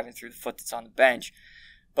you're driving through the foot that's on the bench.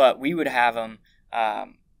 But we would have them,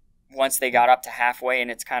 once they got up to halfway, and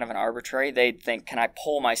it's kind of an arbitrary, they'd think, can I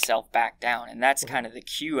pull myself back down? And that's kind of the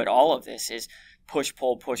cue at all of this is push,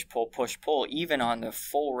 pull, push, pull, push, pull. Even on the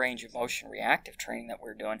full range of motion reactive training that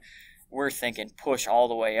we're doing, we're thinking push all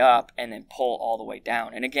the way up and then pull all the way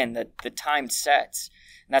down. And again, the timed sets,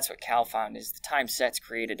 and that's what Cal found, is the timed sets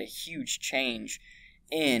created a huge change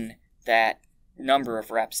in that number of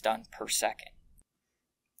reps done per second.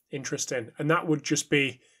 Interesting. And that would just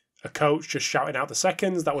be a coach just shouting out the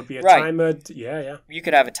seconds? That would be a timer? Yeah. You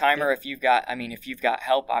could have a timer if you've got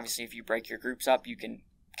help. Obviously, if you break your groups up, you can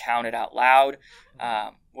count it out loud,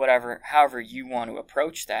 however you want to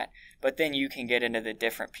approach that. But then you can get into the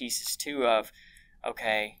different pieces too of,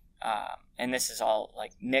 okay, and this is all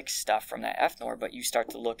like Nick's stuff from that FNOR, but you start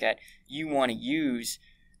to look at, you want to use,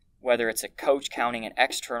 whether it's a coach counting an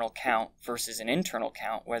external count versus an internal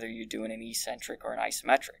count, whether you're doing an eccentric or an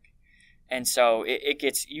isometric. And so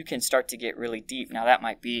you can start to get really deep. Now that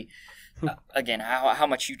might be, again, how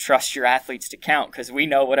much you trust your athletes to count, because we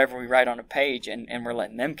know whatever we write on a page and we're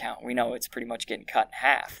letting them count, we know it's pretty much getting cut in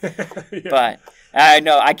half. Yeah. But I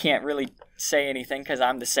know I can't really say anything because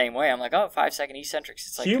I'm the same way. I'm like, 5 second eccentrics.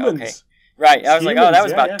 It's like, humans. Okay. Right. I was like, that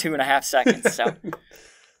was about 2.5 seconds. So.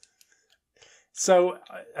 So,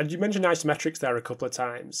 and you mentioned isometrics there a couple of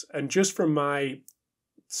times, and just from my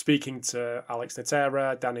speaking to Alex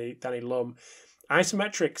Natera, Danny Lum,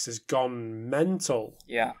 isometrics has gone mental.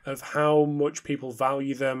 Yeah. Of how much people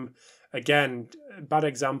value them. Again, bad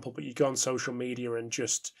example, but you go on social media and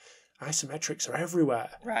just isometrics are everywhere.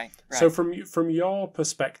 Right. So from your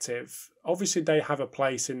perspective, obviously they have a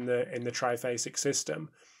place in the triphasic system,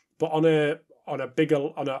 but on a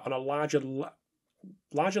larger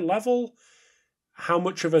level, how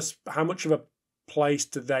much of a place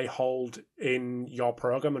do they hold in your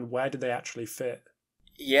program, and where do they actually fit?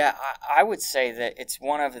 Yeah, I would say that it's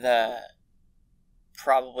one of the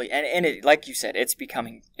probably, and it, like you said, it's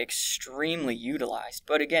becoming extremely utilized.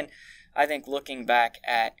 But again, I think looking back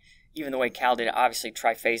at even the way Cal did it, obviously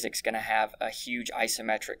Triphasic's going to have a huge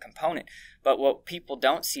isometric component. But what people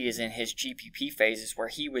don't see is in his GPP phases where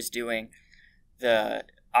he was doing the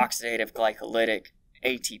oxidative glycolytic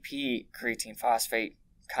ATP creatine phosphate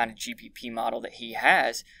kind of GPP model that he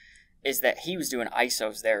has, is that he was doing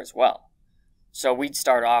isos there as well. So we'd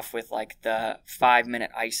start off with like the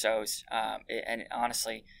 5-minute isos, and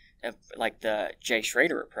honestly, like the Jay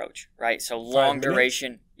Schrader approach, right? So long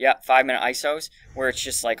duration, 5-minute isos, where it's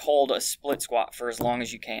just like hold a split squat for as long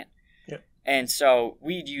as you can. Yeah. And so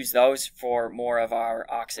we'd use those for more of our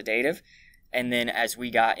oxidative. And then as we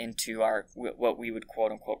got into our, what we would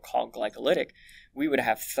quote unquote call glycolytic, we would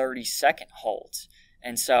have 30-second holds.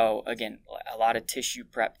 And so again, a lot of tissue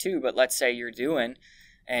prep too, but let's say you're doing,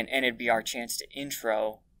 and it'd be our chance to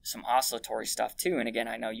intro some oscillatory stuff too. And again,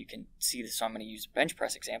 I know you can see this, so I'm going to use a bench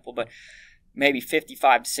press example, but maybe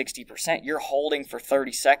 55 to 60%, you're holding for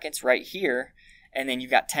 30 seconds right here, and then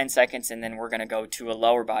you've got 10 seconds, and then we're going to go to a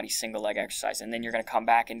lower body single leg exercise, and then you're going to come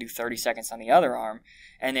back and do 30 seconds on the other arm,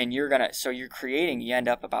 and then you end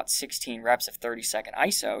up about 16 reps of 30-second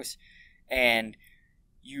isos, and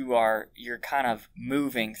you're kind of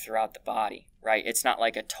moving throughout the body, right? It's not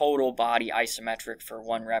like a total body isometric for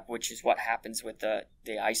one rep, which is what happens with the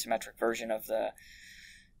isometric version of the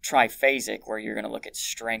Triphasic, where you're going to look at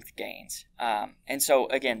strength gains. And so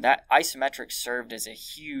again, that isometric served as a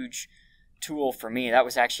huge tool for me. That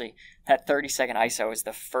was actually, that 30-second iso was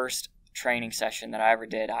the first training session that I ever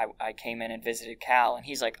did. I came in and visited Cal, and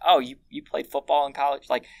he's like, "Oh, you played football in college?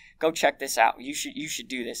 Like, go check this out. You should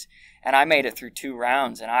do this." And I made it through 2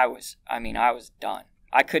 rounds, and I was done.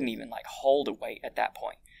 I couldn't even like hold a weight at that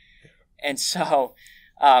point. And so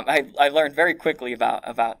I learned very quickly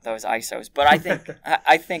about those isos. But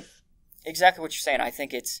I think exactly what you're saying. I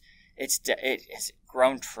think it has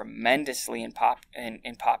grown tremendously in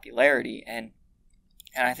popularity, and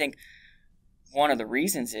I think one of the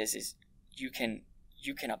reasons is you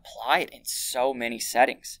can apply it in so many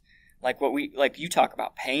settings. Like you talk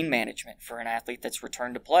about pain management for an athlete that's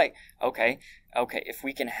returned to play. Okay, if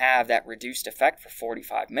we can have that reduced effect for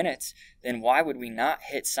 45 minutes, then why would we not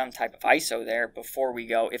hit some type of iso there before we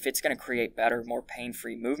go? If it's going to create better, more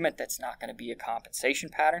pain-free movement that's not going to be a compensation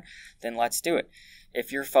pattern, then let's do it.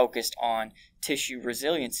 If you're focused on tissue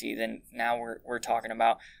resiliency, then now we're talking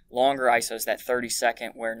about longer isos, that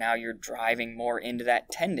 30-second, where now you're driving more into that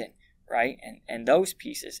tendon, right? And those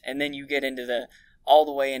pieces. And then you get into all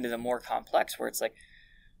the way into the more complex, where it's like,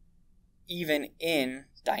 even in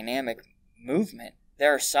dynamic movement,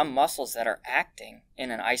 there are some muscles that are acting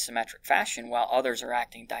in an isometric fashion while others are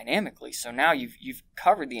acting dynamically. So now you've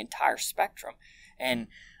covered the entire spectrum. And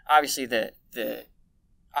obviously the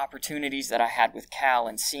opportunities that I had with Cal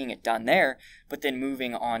and seeing it done there, but then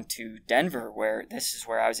moving on to Denver, where this is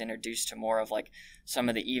where I was introduced to more of like some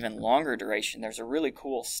of the even longer duration. There's a really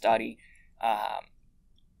cool study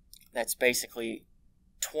that's basically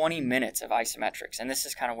 20 minutes of isometrics, and this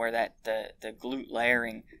is kind of where the glute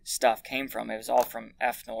layering stuff came from. It was all from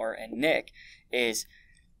Efnor and Nick, is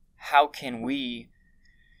how can we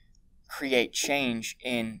create change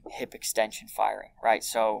in hip extension firing, right?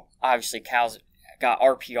 So obviously Cal's got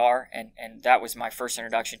RPR, and that was my first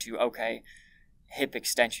introduction to, okay, hip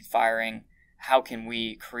extension firing, how can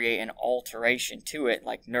we create an alteration to it,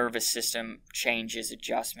 like nervous system changes,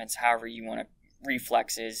 adjustments, however you want to,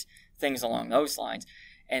 reflexes, things along those lines.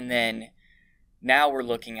 And then now we're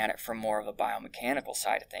looking at it from more of a biomechanical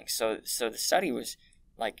side of things. So the study was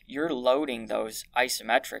like, you're loading those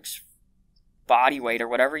isometrics, body weight or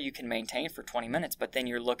whatever you can maintain for 20 minutes, but then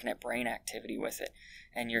you're looking at brain activity with it.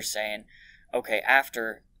 And you're saying, okay,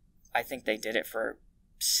 after, I think they did it for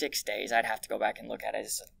 6 days. I'd have to go back and look at it.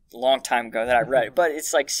 It's a long time ago that I read it, but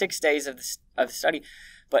it's like 6 days of the study.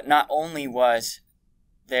 But not only was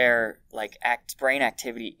their like brain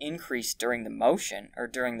activity increased during the motion or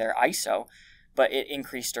during their iso, but it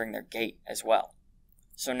increased during their gait as well.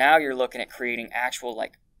 So now you're looking at creating actual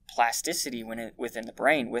like plasticity within the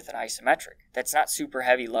brain with an isometric. That's not super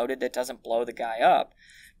heavy loaded, that doesn't blow the guy up,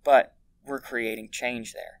 but we're creating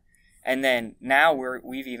change there. And then now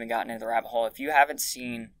we've even gotten into the rabbit hole. If you haven't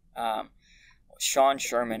seen Sean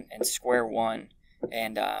Sherman and Square One,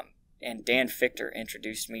 and Dan Fichter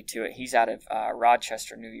introduced me to it. He's out of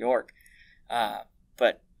Rochester, New York.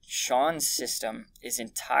 But Sean's system is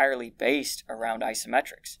entirely based around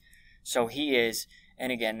isometrics. So he is,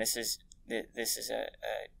 and again, this is a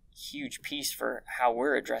huge piece for how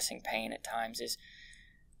we're addressing pain at times, is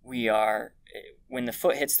when the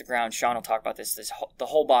foot hits the ground, Sean will talk about this, the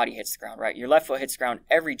whole body hits the ground, right? Your left foot hits the ground,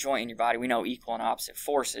 every joint in your body, we know equal and opposite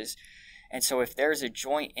forces. And so if there's a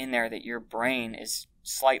joint in there that your brain is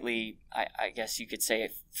slightly, I guess you could say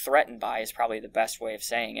threatened by, is probably the best way of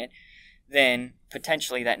saying it, then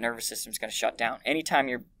potentially that nervous system is going to shut down. Anytime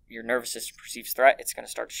your nervous system perceives threat, it's going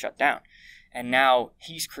to start to shut down. And now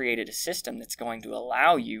he's created a system that's going to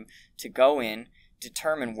allow you to go in,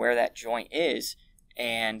 determine where that joint is,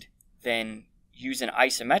 and then use an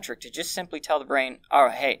isometric to just simply tell the brain, all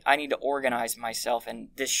right, hey, I need to organize myself, and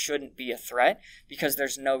this shouldn't be a threat because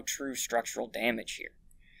there's no true structural damage here.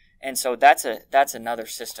 And so that's another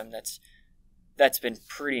system that's been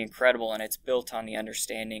pretty incredible, and it's built on the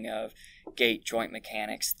understanding of gait, joint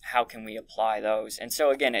mechanics. How can we apply those? And so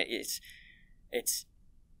again, it's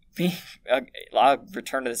being, I'll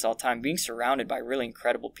return to this all the time, being surrounded by really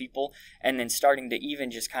incredible people, and then starting to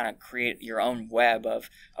even just kind of create your own web of,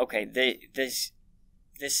 okay, this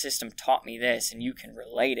system taught me this, and you can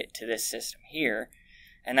relate it to this system here.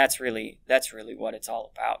 And that's really what it's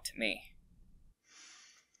all about to me.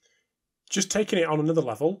 Just taking it on another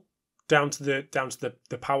level, down to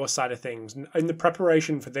the power side of things. In the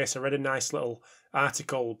preparation for this, I read a nice little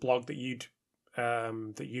blog that you'd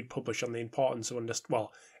publish on the importance of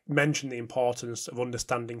mention the importance of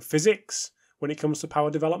understanding physics when it comes to power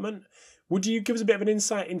development. Would you give us a bit of an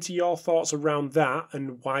insight into your thoughts around that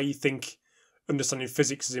and why you think understanding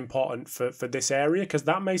physics is important for this area? Because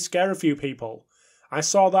that may scare a few people. I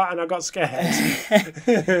saw that and I got scared.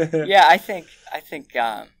 Yeah, I think.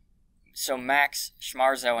 So Max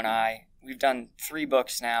Schmarzo and I, we've done 3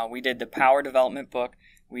 books now. We did the power development book,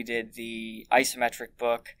 we did the isometric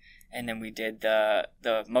book, and then we did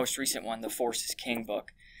the most recent one, the Force is King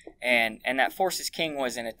book. And that Force is King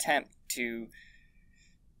was an attempt to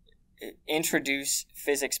introduce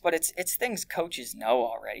physics, but it's things coaches know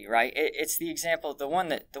already, right? It's the example, the one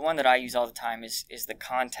that I use all the time is the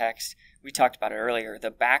context. We talked about it earlier,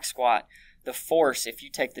 the back squat, the force. If you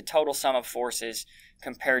take the total sum of forces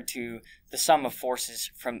compared to the sum of forces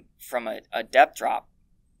from a depth drop,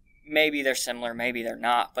 maybe they're similar, maybe they're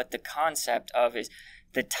not, but the concept of is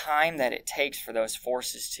the time that it takes for those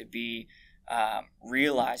forces to be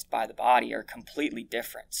realized by the body are completely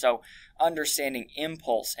different. So understanding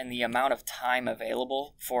impulse and the amount of time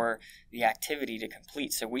available for the activity to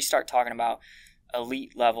complete. So we start talking about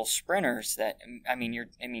elite level sprinters that,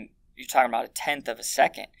 you're talking about a 1/10 of a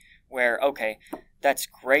second, where, okay, that's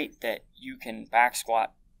great that you can back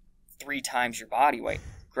squat 3 times your body weight.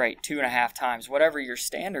 Great, 2.5 times, whatever your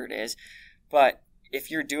standard is. But if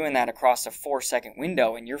you're doing that across a 4-second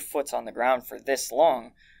window and your foot's on the ground for this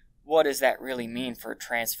long, what does that really mean for a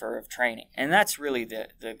transfer of training? And that's really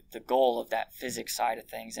the goal of that physics side of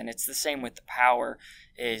things. And it's the same with the power,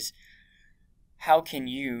 is how can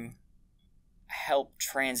you help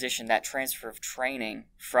transition that transfer of training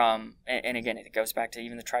from, and again, it goes back to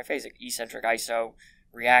even the triphasic, eccentric, iso,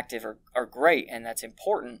 reactive are great, and that's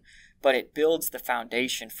important, but it builds the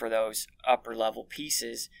foundation for those upper level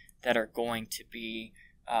pieces that are going to be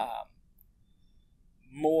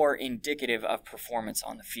more indicative of performance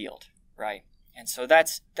on the field, right? And so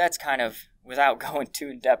that's kind of, without going too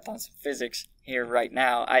in depth on some physics here right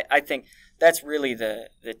now, I think that's really the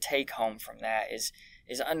take home from that is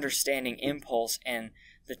understanding impulse and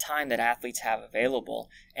the time that athletes have available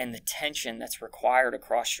and the tension that's required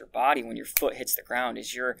across your body when your foot hits the ground.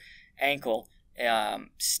 Is your ankle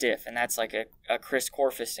stiff? And that's like a Chris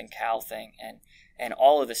Corfus and Cal thing, and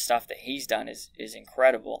all of the stuff that he's done is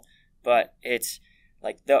incredible. But it's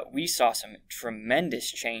like we saw some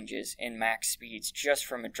tremendous changes in max speeds just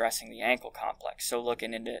from addressing the ankle complex. So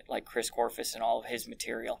looking into like Chris Corfus and all of his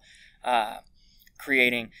material,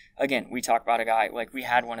 creating, again, we talk about a guy, like we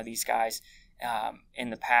had one of these guys in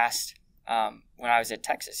the past when I was at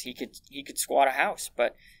Texas. He could squat a house,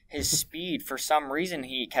 but his speed, for some reason,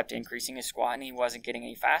 he kept increasing his squat and he wasn't getting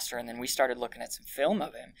any faster. And then we started looking at some film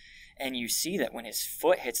of him, and you see that when his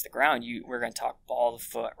foot hits the ground, we're going to talk ball the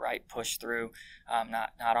foot, right? Push through,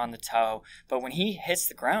 not on the toe. But when he hits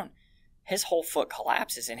the ground, his whole foot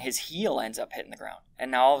collapses and his heel ends up hitting the ground.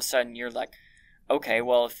 And now all of a sudden you're like, okay,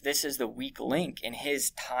 well, if this is the weak link in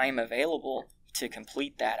his time available to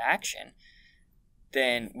complete that action,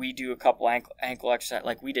 then we do a couple ankle exercises.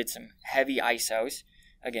 Like we did some heavy isos,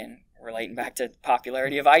 again, relating back to the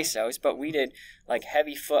popularity of isos, but we did like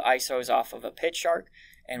heavy foot isos off of a pitch shark,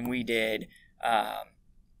 and we did,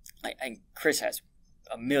 and Chris has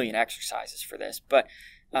a million exercises for this, but,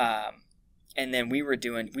 and then we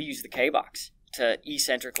used the K-box to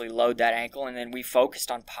eccentrically load that ankle, and then we focused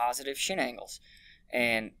on positive shin angles.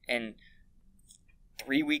 And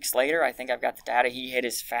 3 weeks later, I think I've got the data, he hit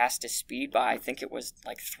his fastest speed by, I think it was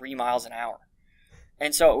like 3 miles an hour.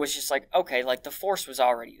 And so it was just like, okay, like the force was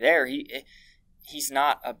already there. He's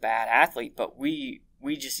not a bad athlete, but we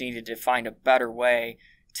just needed to find a better way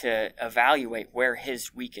to evaluate where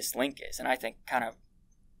his weakest link is. And I think kind of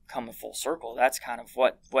come a full circle, that's kind of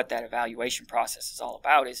what that evaluation process is all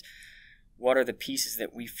about, is what are the pieces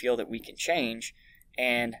that we feel that we can change,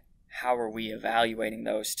 and how are we evaluating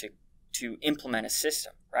those to implement a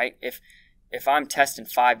system, right? If I'm testing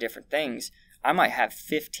 5 different things, I might have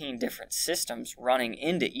 15 different systems running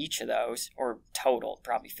into each of those, or total,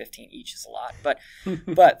 probably 15 each is a lot,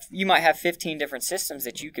 but you might have 15 different systems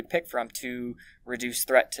that you could pick from to reduce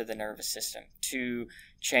threat to the nervous system, to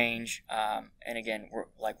change, and again,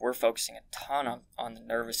 we're focusing a ton on the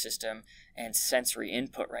nervous system and sensory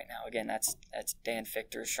input right now. Again, that's Dan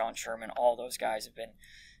Fichter, Sean Sherman, all those guys have been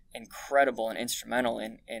incredible and instrumental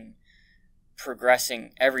in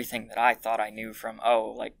progressing everything that I thought I knew from,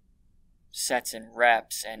 like sets and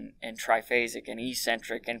reps and triphasic and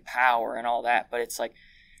eccentric and power and all that. But it's like,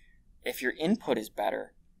 if your input is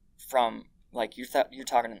better from, like, you're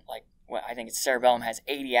talking like, what I think it's cerebellum has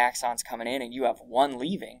 80 axons coming in and you have 1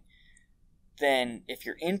 leaving, then if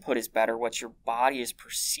your input is better, what your body is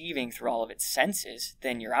perceiving through all of its senses,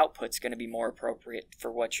 then your output's going to be more appropriate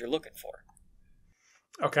for what you're looking for.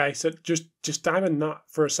 Okay, so just dive in that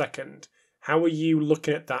for a second. How are you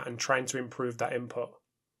looking at that and trying to improve that input?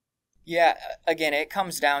 Yeah, again, it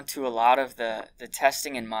comes down to a lot of the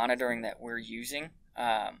testing and monitoring that we're using.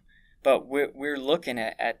 But we're looking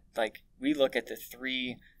at like, we look at the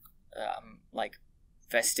 3 like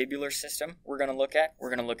vestibular system we're going to look at. We're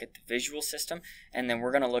going to look at the visual system, and then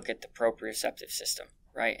we're going to look at the proprioceptive system,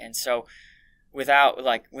 right? And so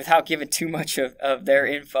without giving too much of their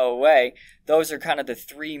info away, those are kind of the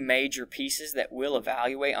 3 major pieces that we'll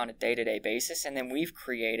evaluate on a day-to-day basis. And then we've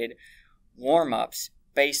created warm-ups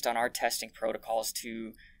based on our testing protocols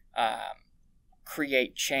to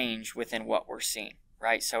create change within what we're seeing,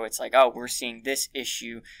 right? So it's like, we're seeing this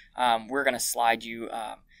issue. We're going to slide you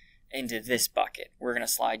into this bucket. We're going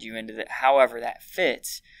to slide you into however that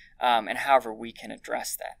fits, and however we can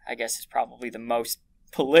address that, I guess, is probably the most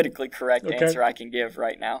politically correct answer I can give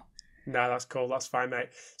right now. No, that's cool. That's fine, mate.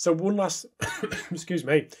 So one last, excuse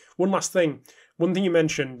me, one last thing. One thing you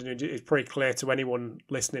mentioned, and it's pretty clear to anyone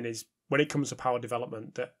listening, is when it comes to power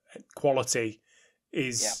development, that quality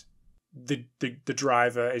is the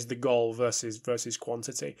driver, is the goal versus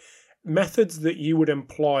quantity. Methods that you would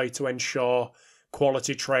employ to ensure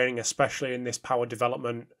quality training, especially in this power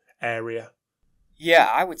development area. Yeah,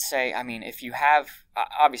 I would say, I mean, if you have,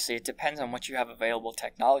 obviously it depends on what you have available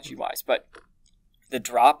technology-wise, but the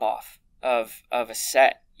drop-off of a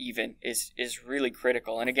set even is really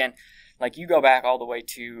critical. And again, like, you go back all the way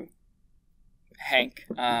to Hank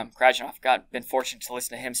Krajinoff. Been fortunate to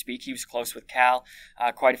listen to him speak. He was close with Cal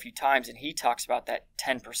quite a few times, and he talks about that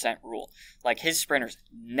 10% rule. Like, his sprinters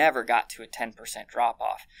never got to a 10%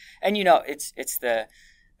 drop-off. And, it's the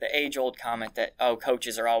age-old comment that,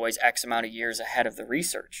 coaches are always X amount of years ahead of the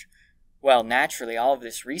research. Well, naturally, all of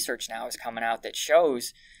this research now is coming out that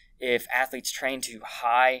shows if athletes train to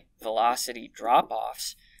high-velocity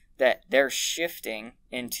drop-offs, that they're shifting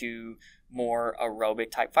into more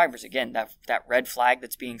aerobic type fibers. Again, that red flag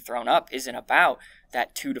that's being thrown up isn't about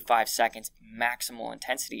that 2 to 5 seconds maximal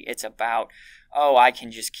intensity. It's about, I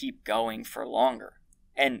can just keep going for longer.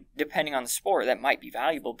 And depending on the sport, that might be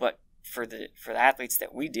valuable, but for the athletes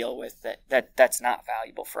that we deal with, that's not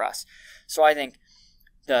valuable for us. So I think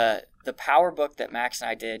the power book that Max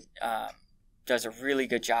and I did does a really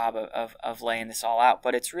good job of laying this all out.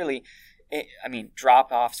 But it's really,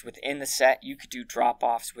 drop-offs within the set. You could do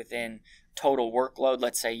drop-offs within total workload.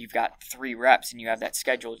 Let's say you've got 3 reps and you have that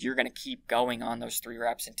scheduled. You're going to keep going on those 3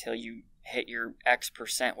 reps until you hit your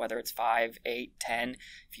X%, whether it's 5, 8, 10.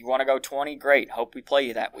 If you want to go 20, great. Hope we play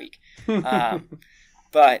you that week.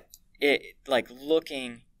 But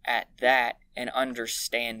looking at that and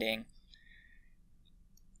understanding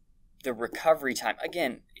the recovery time.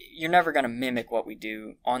 Again, you're never going to mimic what we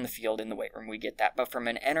do on the field in the weight room. We get that. But from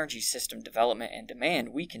an energy system development and demand,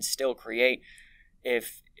 we can still create,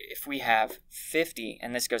 if if we have 50,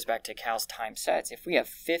 and this goes back to Cal's time sets, if we have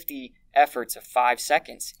 50 efforts of 5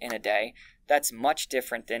 seconds in a day, that's much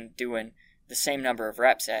different than doing the same number of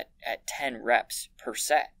reps at 10 reps per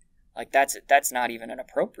set. Like that's not even an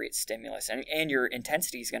appropriate stimulus, and your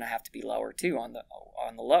intensity is going to have to be lower too on the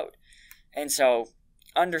load. And so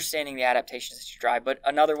understanding the adaptations that you drive. But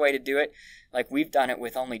another way to do it, like we've done it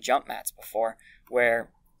with only jump mats before,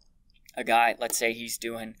 where a guy, let's say he's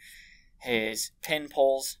doing his pin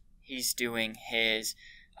pulls, he's doing his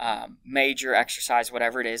major exercise,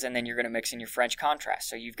 whatever it is, and then you're going to mix in your French contrast.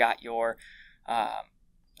 So you've got your,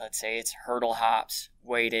 let's say it's hurdle hops,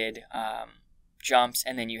 weighted jumps,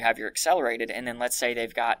 and then you have your accelerated, and then let's say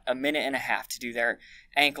they've got a minute and a half to do their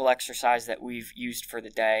ankle exercise that we've used for the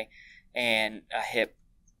day and a hip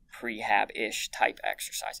prehab-ish type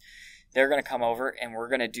exercise. They're going to come over and we're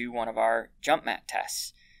going to do one of our jump mat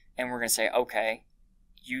tests, and we're going to say, okay,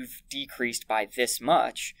 you've decreased by this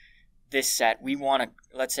much this set. We want to,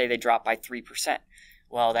 let's say they drop by 3%.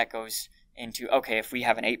 Well, that goes into, okay, if we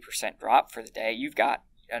have an 8% drop for the day, you've got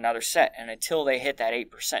another set, and until they hit that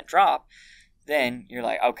 8% drop, then you're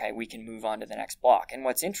like, okay, we can move on to the next block. And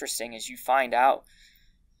what's interesting is you find out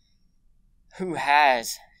who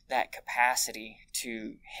has that capacity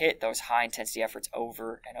to hit those high intensity efforts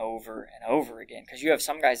over and over and over again. Because you have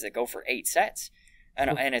some guys that go for 8 sets.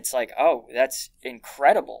 And it's like, oh, that's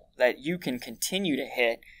incredible that you can continue to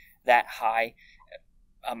hit that high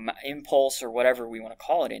impulse, or whatever we want to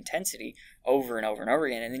call it, intensity, over and over and over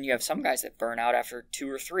again. And then you have some guys that burn out after 2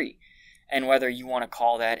 or 3. And whether you want to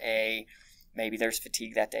call that maybe there's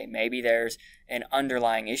fatigue that day, maybe there's an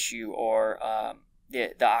underlying issue, or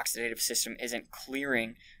the oxidative system isn't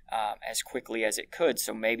clearing as quickly as it could.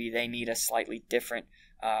 So maybe they need a slightly different,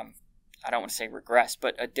 I don't want to say regress,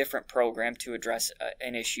 but a different program to address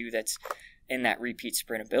an issue that's in that repeat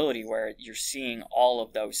sprint ability, where you're seeing all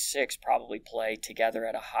of those 6 probably play together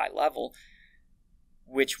at a high level.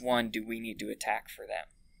 Which one do we need to attack for them?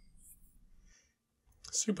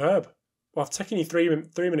 Superb. Well, I've taken you 3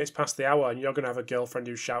 minutes past the hour, and you're going to have a girlfriend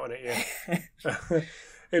who's shouting at you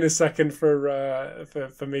in a second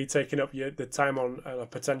for me taking up the time on a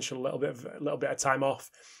potential little bit of time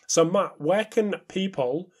off. So, Matt, where can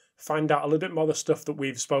people find out a little bit more of the stuff that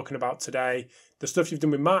we've spoken about today? The stuff you've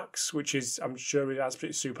done with Max, which is, I'm sure that's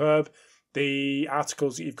pretty superb. The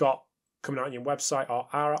articles that you've got coming out on your website, or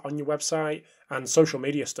are on your website, and social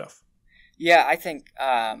media stuff. Yeah, I think.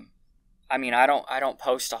 I don't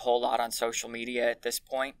post a whole lot on social media at this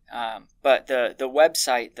point, but the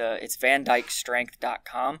website, it's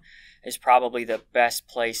vandykestrength.com, is probably the best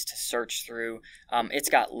place to search through. It's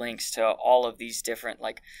got links to all of these different,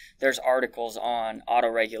 like there's articles on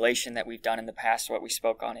autoregulation that we've done in the past, what we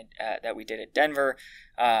spoke on that we did at Denver.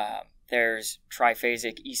 There's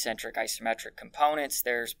triphasic, eccentric, isometric components.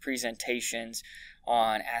 There's presentations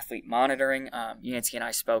on athlete monitoring. Yancey and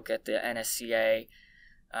I spoke at the NSCA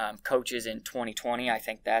coaches in 2020. I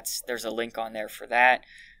think there's a link on there for that.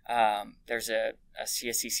 There's a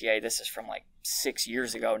CSCCA. This is from like 6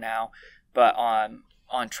 years ago now, but on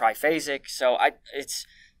triphasic. So its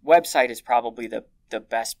website is probably the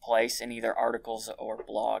best place, and either articles or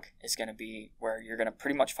blog is going to be where you're going to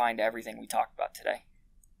pretty much find everything we talked about today.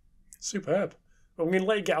 Superb. Well, I'm going to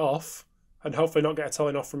let you get off, and hopefully not get a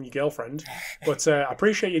telling off from your girlfriend. But I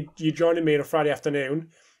appreciate you joining me on a Friday afternoon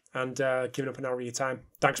and giving up an hour of your time.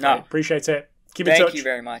 Thanks, mate. Appreciate it. Keep in touch. Thank you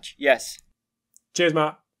very much. Yes. Cheers,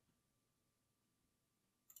 Matt.